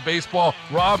commissioner of baseball,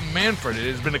 Rob Manfred.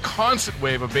 It has been a constant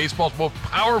wave of baseball's most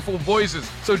powerful voices.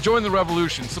 So join the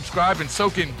revolution. Subscribe and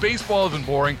soak in Baseball Isn't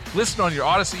Boring. Listen on your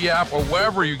Odyssey app or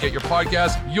wherever you get your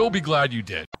podcasts. You'll be glad you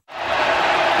did.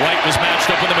 White was matched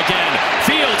up with him again.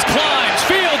 Fields climbs.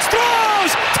 Fields throws.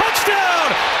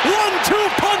 Touchdown. 1-2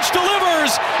 punch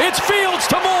delivers. It's Fields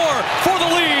to Moore for the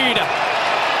lead.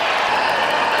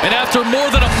 And after more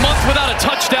than a month without a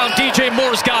touchdown, DJ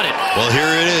Moore's got it. Well,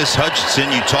 here it is, Hutchinson.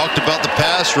 You talked about the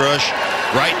pass rush,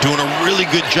 right? Doing a really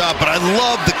good job. But I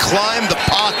love the climb the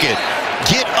pocket.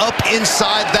 Get up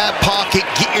inside that pocket,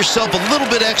 get yourself a little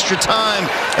bit extra time,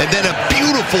 and then a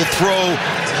beautiful throw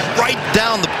right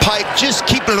down the pipe, just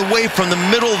keeping it away from the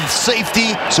middle of the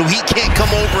safety so he can't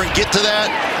come over and get to that.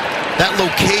 That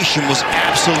location was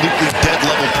absolutely dead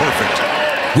level perfect.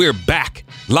 We're back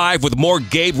live with more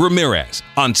Gabe Ramirez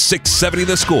on 670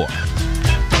 The Score.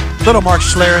 Little Mark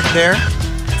Schlereth there,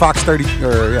 Fox.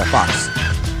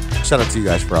 Shout out to you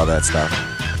guys for all that stuff.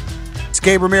 It's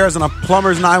Gabe Ramirez on a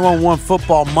Plumbers 911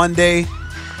 Football Monday.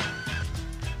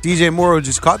 DJ Moore, who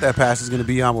just caught that pass, is going to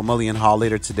be on with Mullion Hall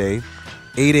later today,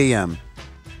 8 a.m.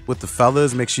 with the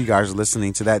fellas. Make sure you guys are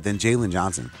listening to that. Then Jalen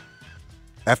Johnson,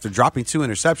 after dropping 2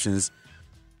 interceptions,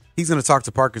 he's going to talk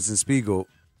to Parkinson Spiegel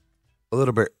a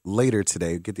little bit later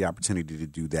today. Get the opportunity to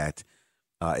do that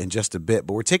in just a bit.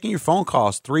 But we're taking your phone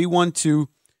calls,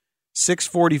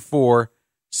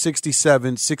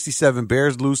 312-644-6767.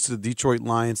 Bears lose to the Detroit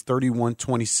Lions,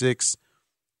 31-26.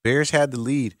 Bears had the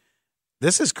lead.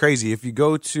 This is crazy. If you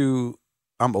go to,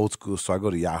 I'm old school, so I go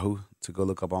to Yahoo to go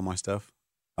look up all my stuff.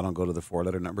 I don't go to the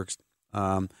 4-letter numbers.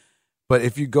 But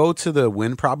if you go to the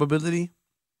win probability,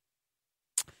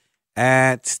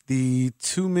 at the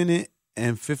 2 minute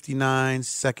and 59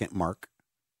 second mark,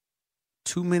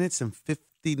 2 minutes and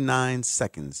 59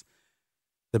 seconds,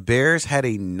 the Bears had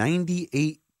a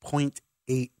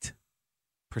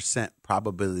 98.8%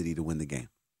 probability to win the game.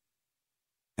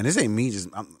 And this ain't me,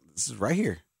 this is right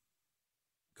here.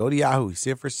 Go to Yahoo,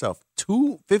 see it for yourself.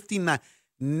 259,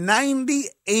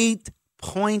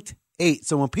 98.8.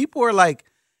 So when people are like,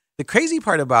 the crazy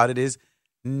part about it is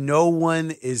no one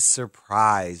is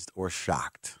surprised or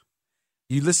shocked.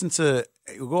 You listen to,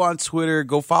 go on Twitter,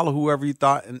 go follow whoever you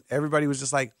thought, and everybody was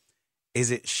just like,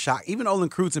 is it shock? Even Olin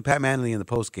Kreutz and Pat Manley in the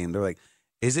postgame, they're like,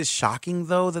 is it shocking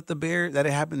though that that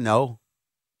it happened? No,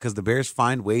 because the Bears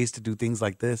find ways to do things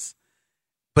like this.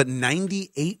 But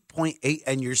 98.8,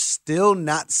 and you're still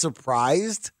not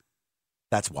surprised?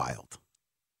 That's wild.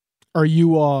 Are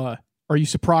you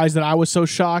surprised that I was so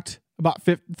shocked about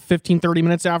 15, 30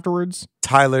 minutes afterwards?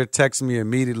 Tyler texted me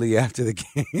immediately after the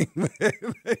game,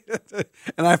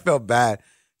 and I felt bad.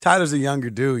 Tyler's a younger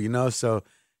dude, so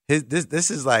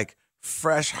this is like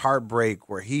fresh heartbreak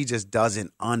where he just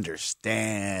doesn't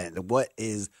understand what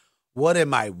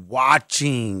am I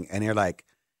watching? And you're like,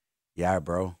 yeah,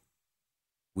 bro,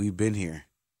 we've been here.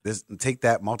 Take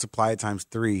that, multiply it times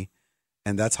 3,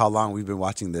 and that's how long we've been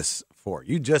watching this for.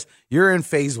 You're in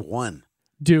phase 1.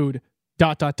 Dude, ...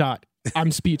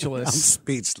 I'm speechless. I'm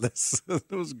speechless.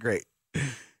 It was great.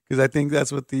 Because I think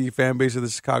that's what the fan base of the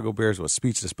Chicago Bears was,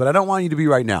 speechless. But I don't want you to be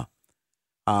right now.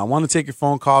 I want to take your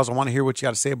phone calls. I want to hear what you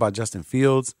got to say about Justin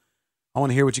Fields. I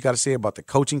want to hear what you got to say about the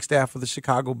coaching staff of the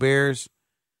Chicago Bears.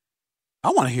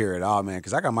 I want to hear it all, man,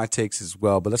 because I got my takes as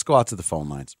well. But let's go out to the phone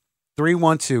lines.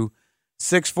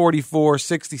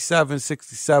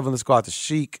 312-644-6767. Let's go out to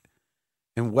Sheik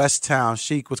in West Town.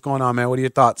 Sheik, what's going on, man? What are your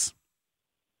thoughts?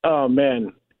 Oh,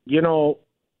 man.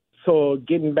 So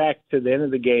getting back to the end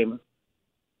of the game,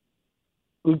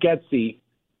 Ugetzi,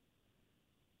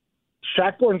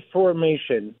 shotgun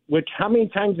formation, which how many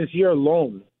times this year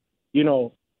alone,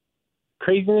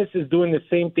 craziness is doing the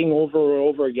same thing over and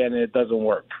over again, and it doesn't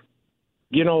work.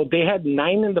 They had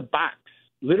 9 in the box,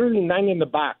 literally 9 in the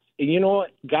box. And you know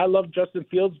what? God loved Justin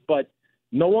Fields, but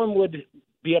no one would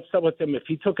be upset with him if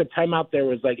he took a timeout there and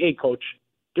was like, hey, coach,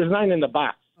 there's 9 in the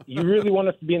box. You really want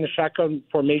us to be in the shotgun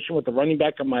formation with the running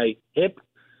back on my hip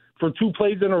for 2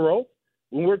 plays in a row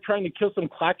when we're trying to kill some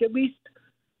clock at least?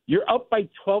 You're up by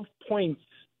 12 points,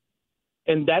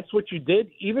 and that's what you did?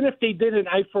 Even if they did an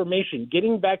I formation,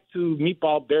 getting back to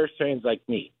Meatball Bears fans like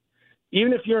me,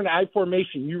 even if you're in I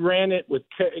formation, you ran it with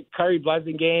Curry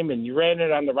Blasingame and you ran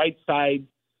it on the right side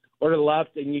or the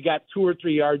left, and you got 2 or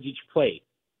 3 yards each play.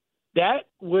 That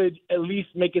would at least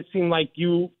make it seem like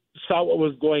you saw what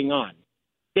was going on.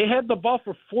 They had the ball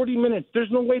for 40 minutes. There's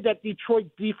no way that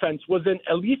Detroit defense wasn't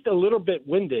at least a little bit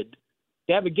winded.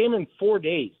 They have a game in 4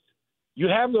 days. You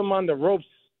have them on the ropes,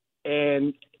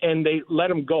 and they let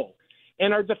them go.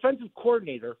 And our defensive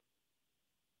coordinator,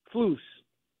 Flus,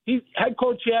 he's head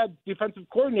coach, defensive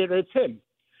coordinator, it's him.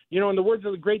 In the words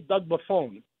of the great Doug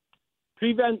Buffon,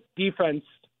 prevent defense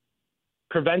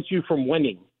prevents you from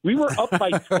winning. We were up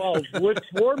by 12 with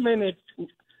 4 minutes,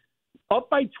 up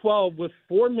by 12 with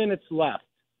 4 minutes left.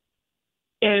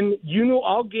 And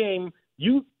all game,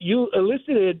 you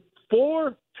elicited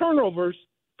 4 turnovers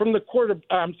from the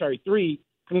 3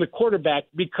 from the quarterback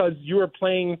because you were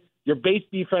playing your base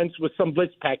defense with some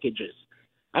blitz packages.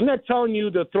 I'm not telling you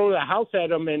to throw the house at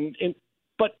them,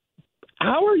 but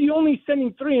how are you only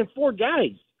sending 3 and 4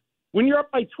 guys when you're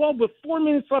up by 12 with 4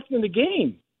 minutes left in the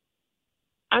game?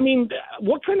 I mean,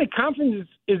 what kind of confidence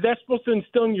is that supposed to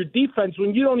instill in your defense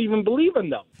when you don't even believe in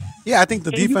them? Yeah, I think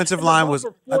the defensive line was.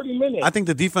 40 minutes. I think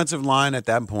the defensive line at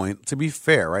that point, to be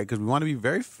fair, right? Because we want to be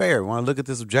very fair. We want to look at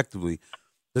this objectively.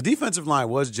 The defensive line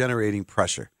was generating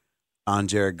pressure on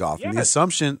Jared Goff, and the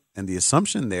assumption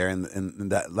there in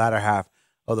that latter half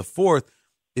of the fourth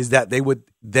is that they would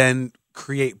then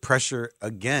create pressure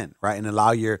again, right, and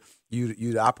allow you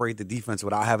to operate the defense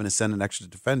without having to send an extra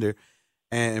defender.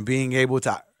 And being able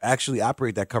to actually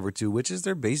operate that cover 2, which is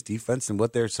their base defense and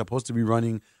what they're supposed to be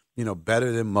running,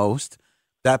 better than most.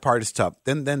 That part is tough.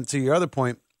 Then to your other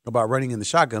point about running in the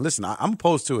shotgun, listen, I'm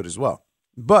opposed to it as well.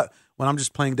 But when I'm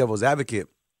just playing devil's advocate,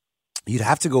 you'd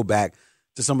have to go back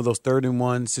to some of those 3rd and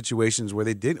 1 situations where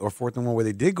they did, or 4th and 1 where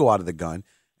they did go out of the gun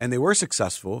and they were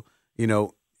successful,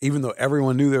 even though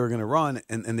everyone knew they were going to run,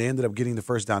 and they ended up getting the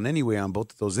first down anyway on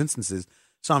both of those instances.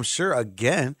 So I'm sure,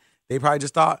 again, they probably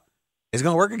just thought, it's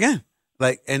going to work again.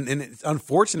 And it's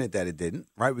unfortunate that it didn't,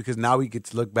 right? Because now we get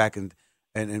to look back and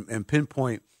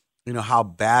pinpoint, how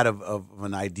bad of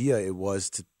an idea it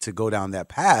was to go down that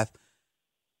path.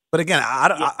 But again,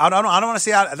 I don't want to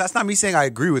say that's not me saying I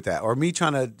agree with that or me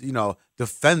trying to,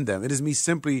 defend them. It is me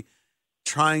simply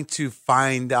trying to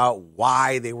find out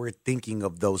why they were thinking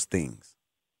of those things.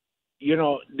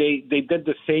 They did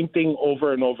the same thing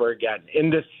over and over again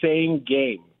in the same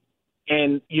game.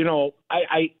 And,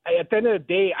 I at the end of the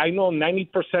day, I know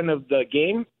 90% of the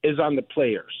game is on the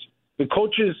players. The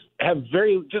coaches have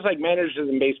just like managers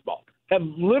in baseball, have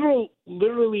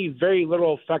literally very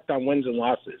little effect on wins and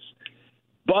losses.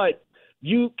 But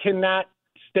you cannot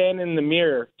stand in the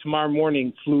mirror tomorrow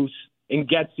morning, Flus and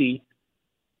Getsy,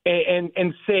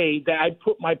 and say that I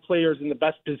put my players in the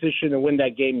best position to win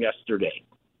that game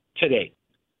today.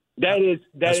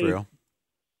 That's real.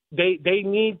 They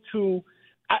need to.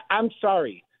 I'm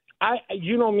sorry.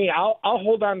 You know me. I'll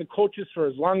hold on to coaches for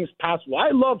as long as possible.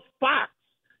 I love Fox,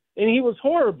 and he was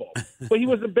horrible, but he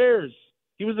was the Bears.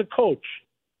 He was a coach.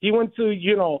 He went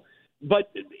to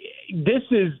but this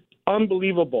is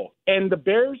unbelievable. And the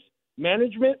Bears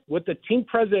management with the team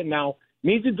president now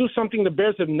needs to do something the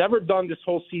Bears have never done this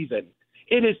whole season.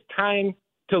 It is time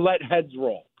to let heads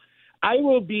roll. I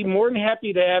will be more than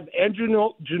happy to have Andrew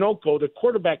Janocko, the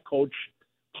quarterback coach,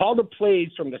 call the plays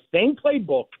from the same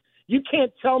playbook. You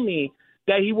can't tell me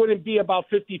that he wouldn't be about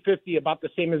 50-50, about the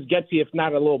same as Getsy, if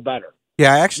not a little better.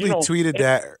 Yeah, I actually tweeted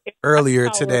that earlier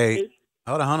today.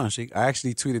 Hold on, Sheik. I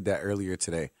actually tweeted that earlier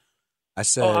today. I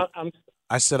said,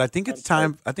 I think it's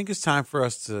time. I think it's time for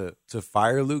us to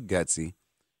fire Luke Getsy.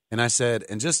 And I said,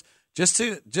 and just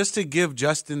to give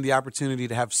Justin the opportunity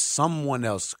to have someone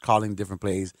else calling different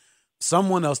plays,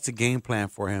 someone else to game plan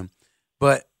for him,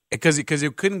 but because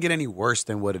it couldn't get any worse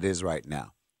than what it is right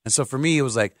now. And so for me, it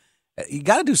was like, you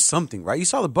got to do something, right? You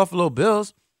saw the Buffalo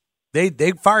Bills; they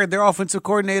fired their offensive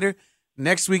coordinator.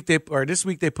 This week they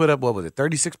put up, what was it,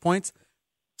 36 points,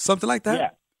 something like that. Yeah.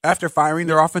 After firing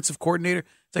their offensive coordinator,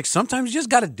 it's like sometimes you just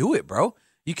got to do it, bro.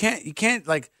 You can't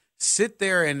like sit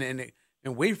there and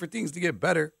wait for things to get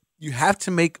better. You have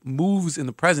to make moves in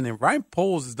the present. And Ryan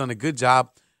Poles has done a good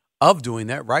job of doing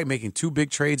that, right? Making 2 big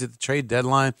trades at the trade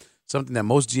deadline, something that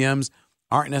most GMs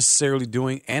aren't necessarily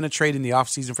doing, and a trade in the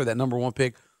offseason for that number 1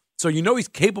 pick. So he's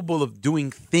capable of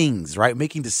doing things, right?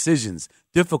 Making decisions,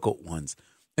 difficult ones.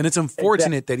 And it's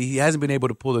unfortunate that he hasn't been able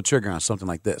to pull the trigger on something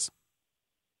like this.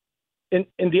 And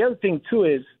the other thing, too,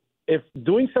 is if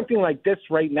doing something like this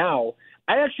right now,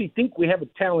 I actually think we have a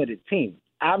talented team.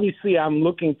 Obviously, I'm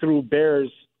looking through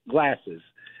Bears glasses.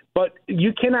 But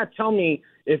you cannot tell me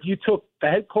if you took the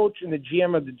head coach and the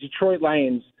GM of the Detroit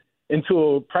Lions into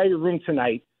a private room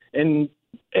tonight and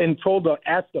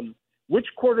asked them, which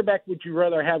quarterback would you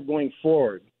rather have going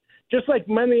forward? Just like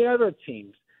many other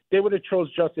teams, they would have chose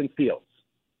Justin Fields.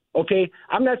 Okay?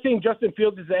 I'm not saying Justin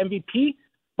Fields is the MVP,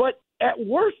 but at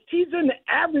worst, he's an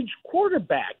average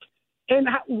quarterback. And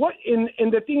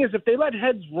the thing is, if they let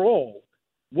heads roll,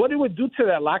 what it would do to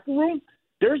that locker room,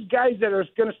 there's guys that are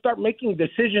going to start making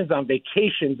decisions on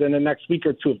vacations in the next week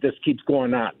or two if this keeps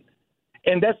going on.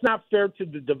 And that's not fair to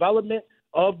the development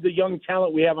of the young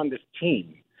talent we have on this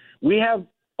team. We have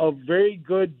a very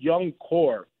good young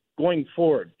core going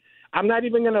forward. I'm not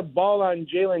even going to ball on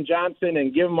Jalen Johnson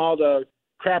and give him all the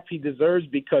crap he deserves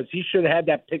because he should have had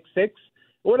that pick 6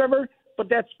 or whatever, but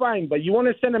that's fine. But you want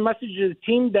to send a message to the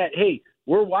team that, hey,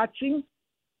 we're watching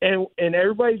and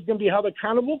everybody's going to be held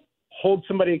accountable, hold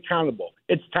somebody accountable.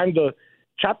 It's time to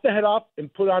chop the head off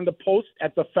and put it on the post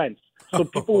at the fence so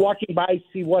people walking by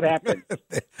see what happens.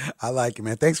 I like it,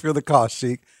 man. Thanks for the call,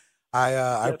 Sheik.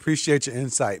 I appreciate your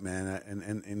insight, man.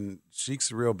 And Sheik's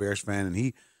a real Bears fan, and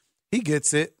he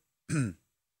gets it.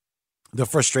 The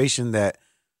frustration that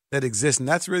exists, and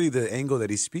that's really the angle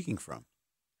that he's speaking from,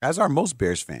 as are most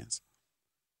Bears fans.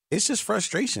 It's just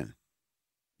frustration.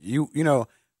 You know,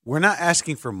 we're not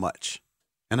asking for much,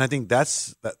 and I think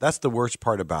that's the worst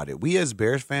part about it. We as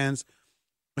Bears fans,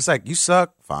 it's like, you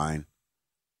suck, fine.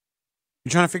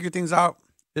 You're trying to figure things out,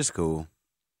 it's cool.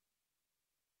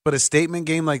 But a statement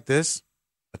game like this,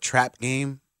 a trap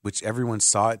game, which everyone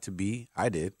saw it to be, I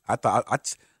did.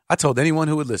 I told anyone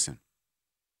who would listen.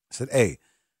 I said, hey,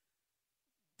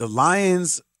 the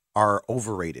Lions are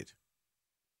overrated.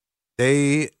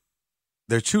 Their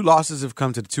 2 losses have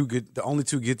come to the only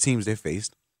 2 good teams they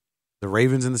faced, the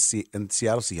Ravens and the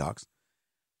Seattle Seahawks.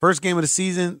 First game of the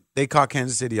season, they caught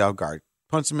Kansas City off guard,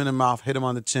 punched them in the mouth, hit them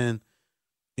on the chin.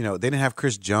 They didn't have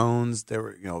Chris Jones. They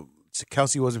were,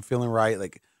 Kelsey wasn't feeling right.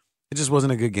 Like, it just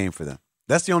wasn't a good game for them.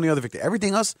 That's the only other victory.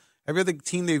 Everything else, every other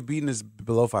team they've beaten is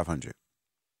below 500.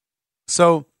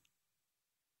 So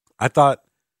I thought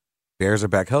Bears are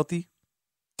back healthy.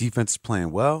 Defense is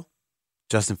playing well.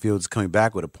 Justin Fields is coming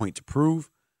back with a point to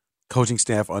prove. Coaching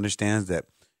staff understands that,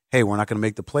 hey, we're not going to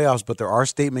make the playoffs, but there are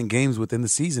statement games within the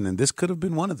season, and this could have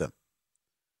been one of them.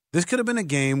 This could have been a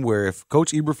game where if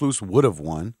Coach Eberflus would have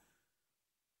won,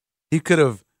 he could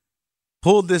have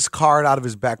pulled this card out of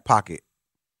his back pocket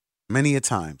many a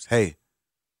times. Hey,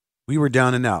 we were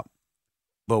down and out.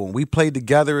 But when we played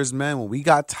together as men, when we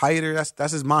got tighter,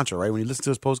 that's his mantra, right? When you listen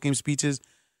to his post-game speeches,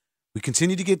 we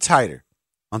continue to get tighter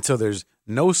until there's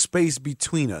no space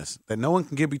between us, that no one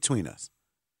can get between us.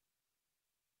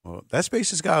 Well, that space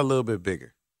just got a little bit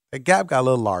bigger. That gap got a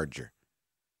little larger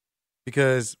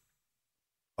because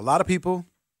a lot of people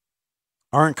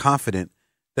aren't confident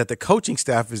that the coaching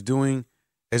staff is doing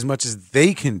as much as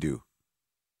they can do.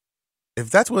 If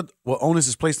that's what onus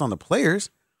is placed on the players,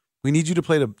 we need you to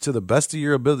play to the best of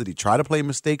your ability. Try to play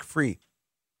mistake-free.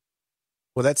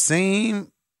 Well, that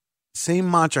same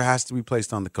mantra has to be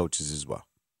placed on the coaches as well.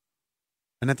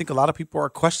 And I think a lot of people are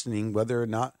questioning whether or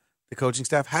not the coaching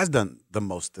staff has done the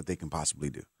most that they can possibly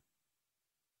do.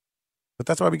 But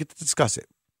that's why we get to discuss it.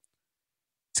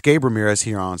 It's Gabe Ramirez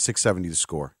here on 670 The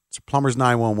Score. It's Plumbers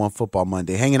 911 Football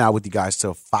Monday. Hanging out with you guys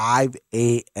till 5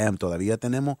 a.m. Todavía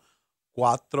tenemos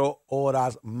 4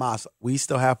 horas más. We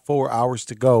still have 4 hours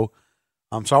to go.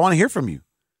 So I want to hear from you.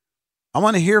 I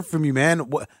want to hear from you, man.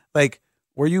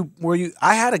 Were you?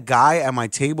 I had a guy at my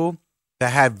table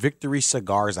that had Victory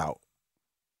cigars out.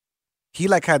 He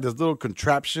had this little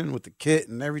contraption with the kit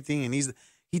and everything, and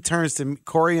he turns to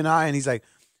Corey and I, and he's like,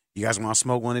 "You guys want to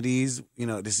smoke one of these?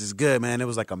 This is good, man." It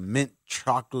was like a mint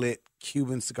chocolate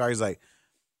Cuban cigar. He's like,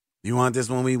 "You want this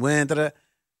when we win?" Da-da.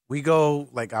 We go,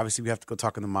 obviously we have to go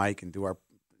talk on the mic and do all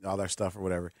our stuff or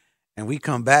whatever, and we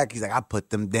come back. He's like, "I put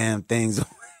them damn things away."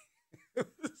 It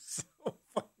was so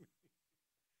funny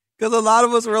because a lot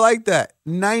of us were like that.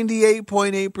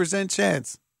 98.8%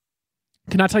 chance.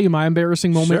 Can I tell you my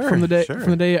embarrassing moment from the day? Sure. From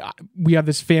the day we have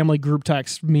this family group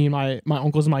text, me and my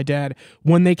uncles and my dad.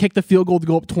 When they kick the field goal to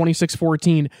go up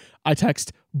 26-14, I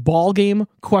text "ball game?"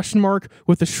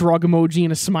 with a shrug emoji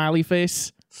and a smiley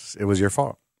face. It was your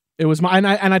fault. It was and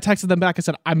I texted them back. I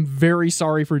said, "I'm very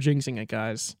sorry for jinxing it,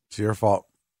 guys." It's your fault.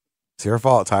 It's your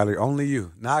fault, Tyler. Only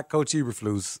you, not Coach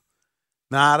Eberflus.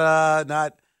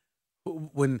 Not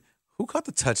who caught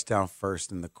the touchdown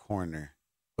first in the corner?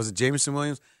 Was it Jameson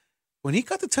Williams? When he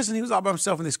caught the touchdown, he was all by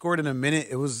himself, and they scored in a minute.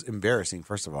 It was embarrassing,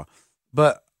 first of all.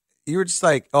 But you were just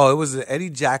like, it was the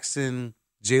Eddie Jackson,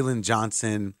 Jalen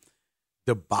Johnson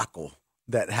debacle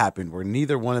that happened, where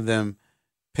neither one of them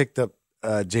picked up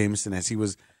Jameson as he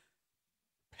was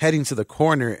heading to the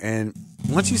corner. And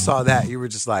once you saw that, you were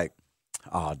just like,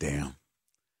 oh, damn,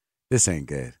 this ain't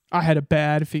good. I had a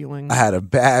bad feeling. I had a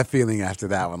bad feeling after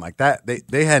that one. Like that,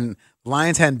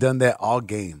 Lions hadn't done that all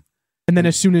game. And then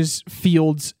as soon as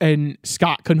Fields and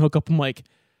Scott couldn't hook up, I'm like,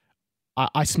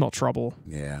 I smell trouble.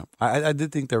 Yeah. I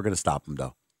did think they were going to stop him,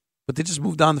 though. But they just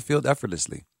moved down the field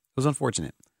effortlessly. It was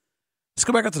unfortunate. Let's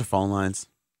go back up to the phone lines.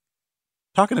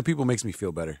 Talking to people makes me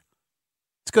feel better.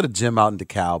 Let's go to Jim out in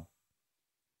DeKalb.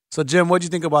 So, Jim, what did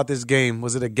you think about this game?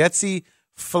 Was it a Getsy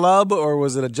flub or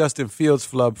was it a Justin Fields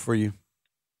flub for you?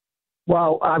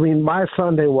 Well, I mean, my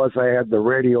Sunday was I had the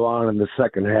radio on in the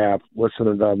second half,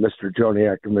 listening to Mr.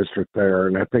 Joniak and Mr. Thayer,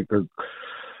 and I think they're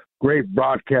great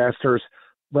broadcasters.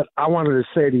 But I wanted to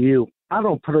say to you, I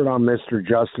don't put it on Mr.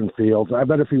 Justin Fields. I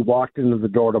bet if he walked into the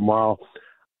door tomorrow,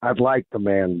 I'd like the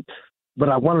man. But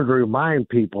I wanted to remind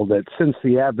people that since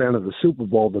the advent of the Super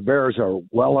Bowl, the Bears are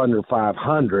well under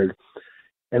 500,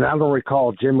 and I don't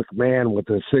recall Jim McMahon with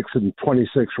a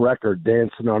 6-26 record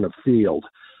dancing on a field.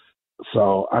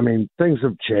 So, I mean, things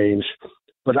have changed.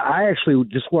 But I actually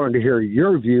just wanted to hear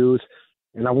your views,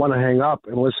 and I want to hang up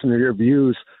and listen to your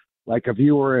views. Like, if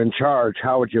you were in charge,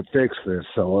 how would you fix this?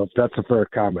 So, if that's a fair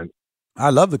comment.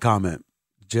 I love the comment.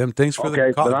 Jim, thanks for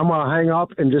the call. But I'm going to hang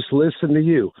up and just listen to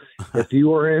you. If you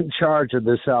were in charge of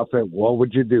this outfit, what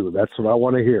would you do? That's what I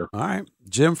want to hear. All right.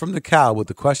 Jim from DeKalb with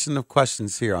the question of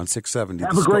questions here on 670.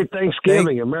 Have a great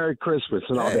Thanksgiving and Merry Christmas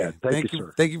and all that. Thank you,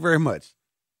 sir. Thank you very much.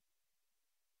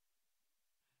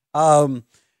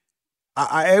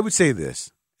 I would say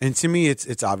this, and to me,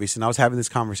 it's obvious. And I was having this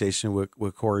conversation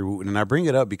with Corey Wooten, and I bring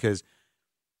it up because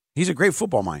he's a great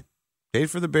football mind. Played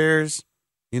for the Bears,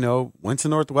 went to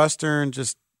Northwestern.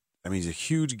 He's a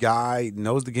huge guy,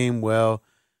 knows the game well,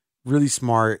 really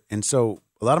smart. And so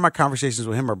a lot of my conversations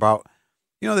with him are about,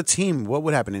 the team, what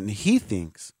would happen. And he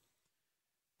thinks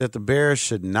that the Bears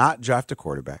should not draft a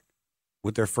quarterback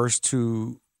with their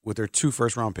two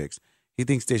first-round picks. He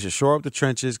thinks they should shore up the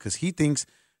trenches because he thinks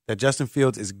that Justin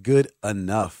Fields is good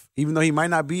enough, even though he might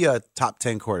not be a top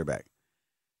 10 quarterback,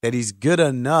 that he's good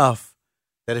enough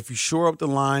that if you shore up the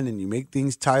line and you make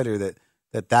things tighter,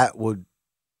 that would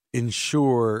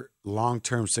ensure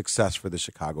long-term success for the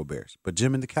Chicago Bears. But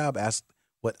Jim in DeKalb asked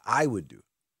what I would do.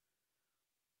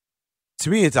 To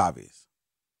me, it's obvious.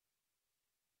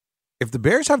 If the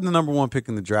Bears have the number 1 pick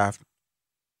in the draft,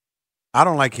 I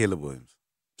don't like Caleb Williams.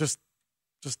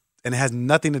 And it has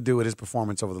nothing to do with his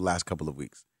performance over the last couple of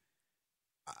weeks.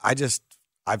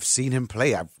 I've seen him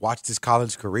play. I've watched his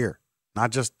college career,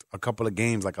 not just a couple of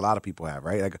games like a lot of people have,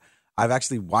 right? Like I've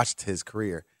actually watched his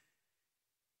career.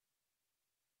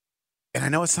 And I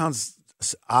know it sounds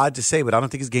odd to say, but I don't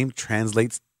think his game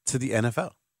translates to the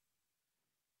NFL.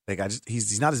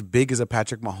 He's not as big as a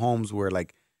Patrick Mahomes where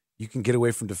you can get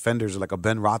away from defenders like a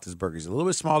Ben Roethlisberger. He's a little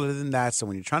bit smaller than that. So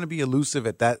when you're trying to be elusive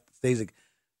at that stage, like,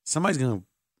 somebody's going to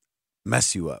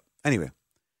mess you up. Anyway,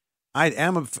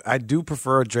 I do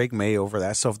prefer Drake May over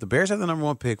that. So if the Bears have the number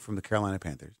 1 pick from the Carolina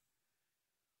Panthers,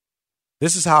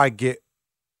 this is how I get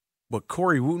what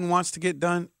Corey Wooten wants to get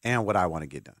done and what I want to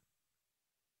get done.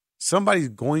 Somebody's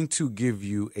going to give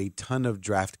you a ton of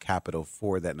draft capital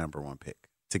for that number 1 pick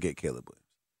to get Caleb Williams.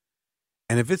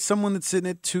 And if it's someone that's sitting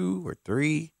at 2 or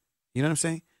 3, you know what I'm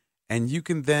saying? And you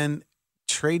can then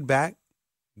trade back,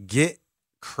 get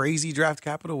crazy draft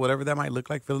capital, whatever that might look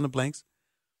like, fill in the blanks,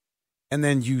 and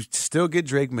then you still get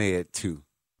Drake May at 2.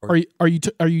 Are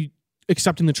you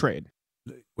accepting the trade?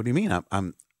 What do you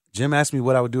mean? Jim asked me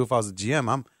what I would do if I was a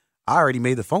GM. I already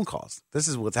made the phone calls. This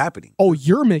is what's happening. Oh,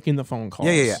 you're making the phone calls.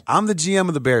 Yeah. I'm the GM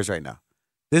of the Bears right now.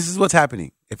 This is what's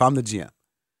happening if I'm the GM.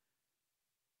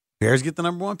 Bears get the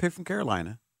number 1 pick from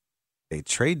Carolina. They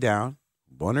trade down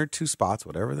 1 or 2 spots,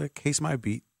 whatever the case might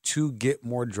be, to get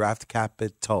more draft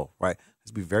capital, right?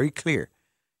 Let's be very clear.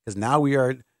 Because now we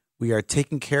are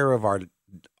taking care of our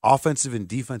offensive and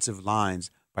defensive lines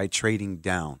by trading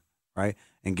down, right?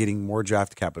 And getting more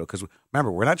draft capital. Because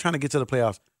remember, we're not trying to get to the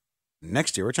playoffs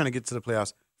next year. We're trying to get to the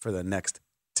playoffs for the next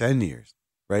 10 years,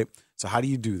 right? So how do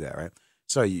you do that, right?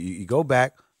 So you go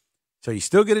back. So you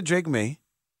still get a Drake May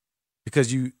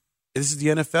because this is the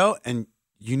NFL and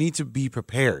you need to be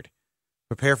prepared.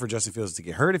 Prepare for Justin Fields to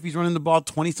get hurt if he's running the ball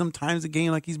 20-some times a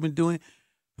game like he's been doing.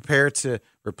 Prepare to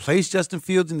replace Justin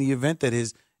Fields in the event that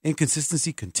his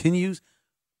inconsistency continues.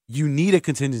 You need a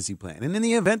contingency plan. And in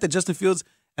the event that Justin Fields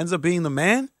ends up being the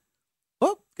man,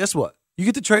 well, guess what? You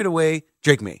get to trade away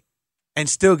Drake May and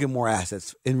still get more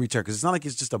assets in return because it's not like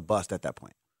it's just a bust at that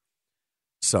point.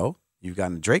 So you've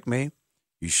gotten Drake May.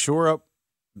 You shore up,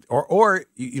 or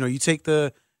you take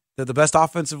the best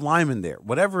offensive lineman there,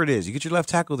 whatever it is. You get your left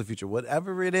tackle of the future,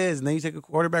 whatever it is, and then you take a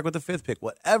quarterback with the 5th pick,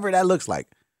 whatever that looks like.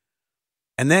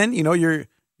 And then you're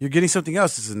getting something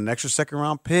else. Is it an extra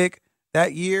 2nd-round pick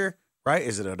that year, right?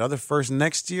 Is it another first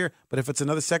next year? But if it's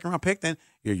another 2nd-round pick, then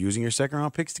you're using your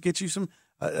 2nd-round picks to get you some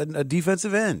a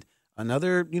defensive end,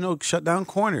 another shutdown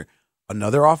corner,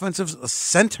 another offensive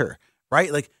center,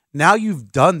 right? Like now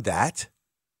you've done that.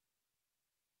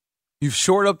 You've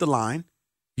shored up the line.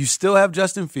 You still have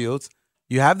Justin Fields.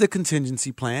 You have the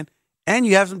contingency plan, and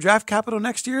you have some draft capital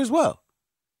next year as well.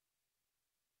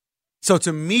 So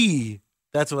to me,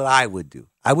 that's what I would do.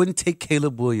 I wouldn't take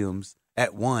Caleb Williams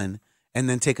at 1 and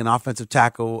then take an offensive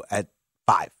tackle at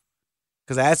 5.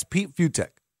 Because I asked Pete Futek,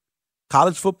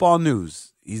 College Football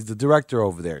News. He's the director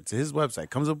over there. It's his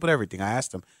website. Comes up with everything. I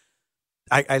asked him.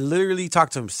 I literally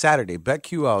talked to him Saturday.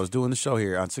 BetQL was doing the show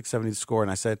here on 670 The Score,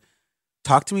 and I said,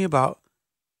 talk to me about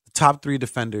the top 3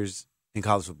 defenders in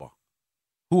college football.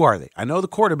 Who are they? I know the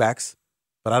quarterbacks,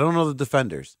 but I don't know the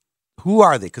defenders. Who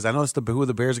are they? Because I know it's who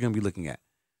the Bears are going to be looking at.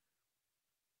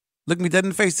 Look me dead in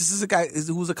the face. This is a guy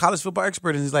who's a college football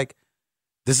expert, and he's like,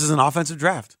 this is an offensive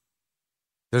draft.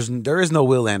 There is no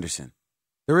Will Anderson.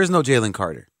 There is no Jalen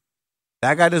Carter.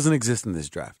 That guy doesn't exist in this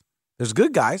draft. There's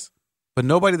good guys, but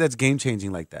nobody that's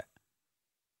game-changing like that.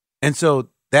 And so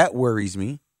that worries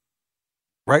me,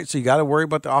 right? So you got to worry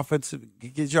about the offensive,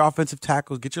 get your offensive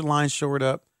tackles, get your lines shored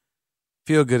up,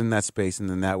 feel good in that space, and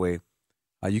then that way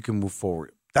you can move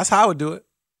forward. That's how I would do it.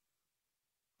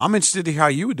 I'm interested to hear how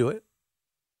you would do it.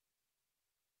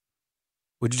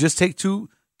 Would you just take two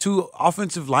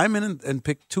offensive linemen and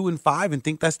pick 2 and 5 and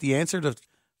think that's the answer to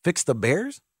fix the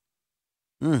Bears?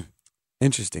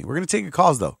 Interesting. We're going to take your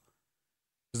calls, though,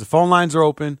 because the phone lines are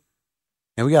open,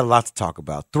 and we got a lot to talk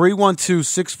about.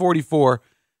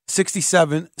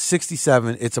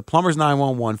 312-644-6767. It's a Plumbers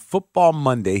 911 Football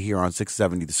Monday here on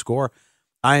 670 The Score.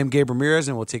 I am Gabe Ramirez,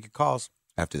 and we'll take your calls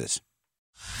after this.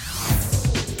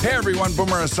 Hey everyone,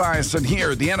 Boomer Esiason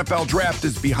here. The NFL draft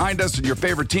is behind us and your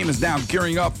favorite team is now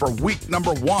gearing up for week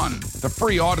number 1. The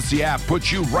free Odyssey app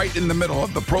puts you right in the middle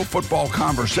of the pro football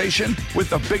conversation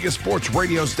with the biggest sports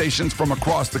radio stations from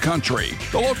across the country.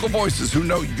 The local voices who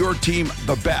know your team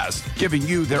the best, giving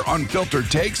you their unfiltered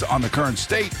takes on the current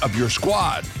state of your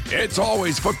squad. It's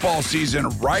always football season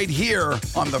right here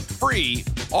on the free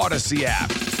Odyssey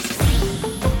app.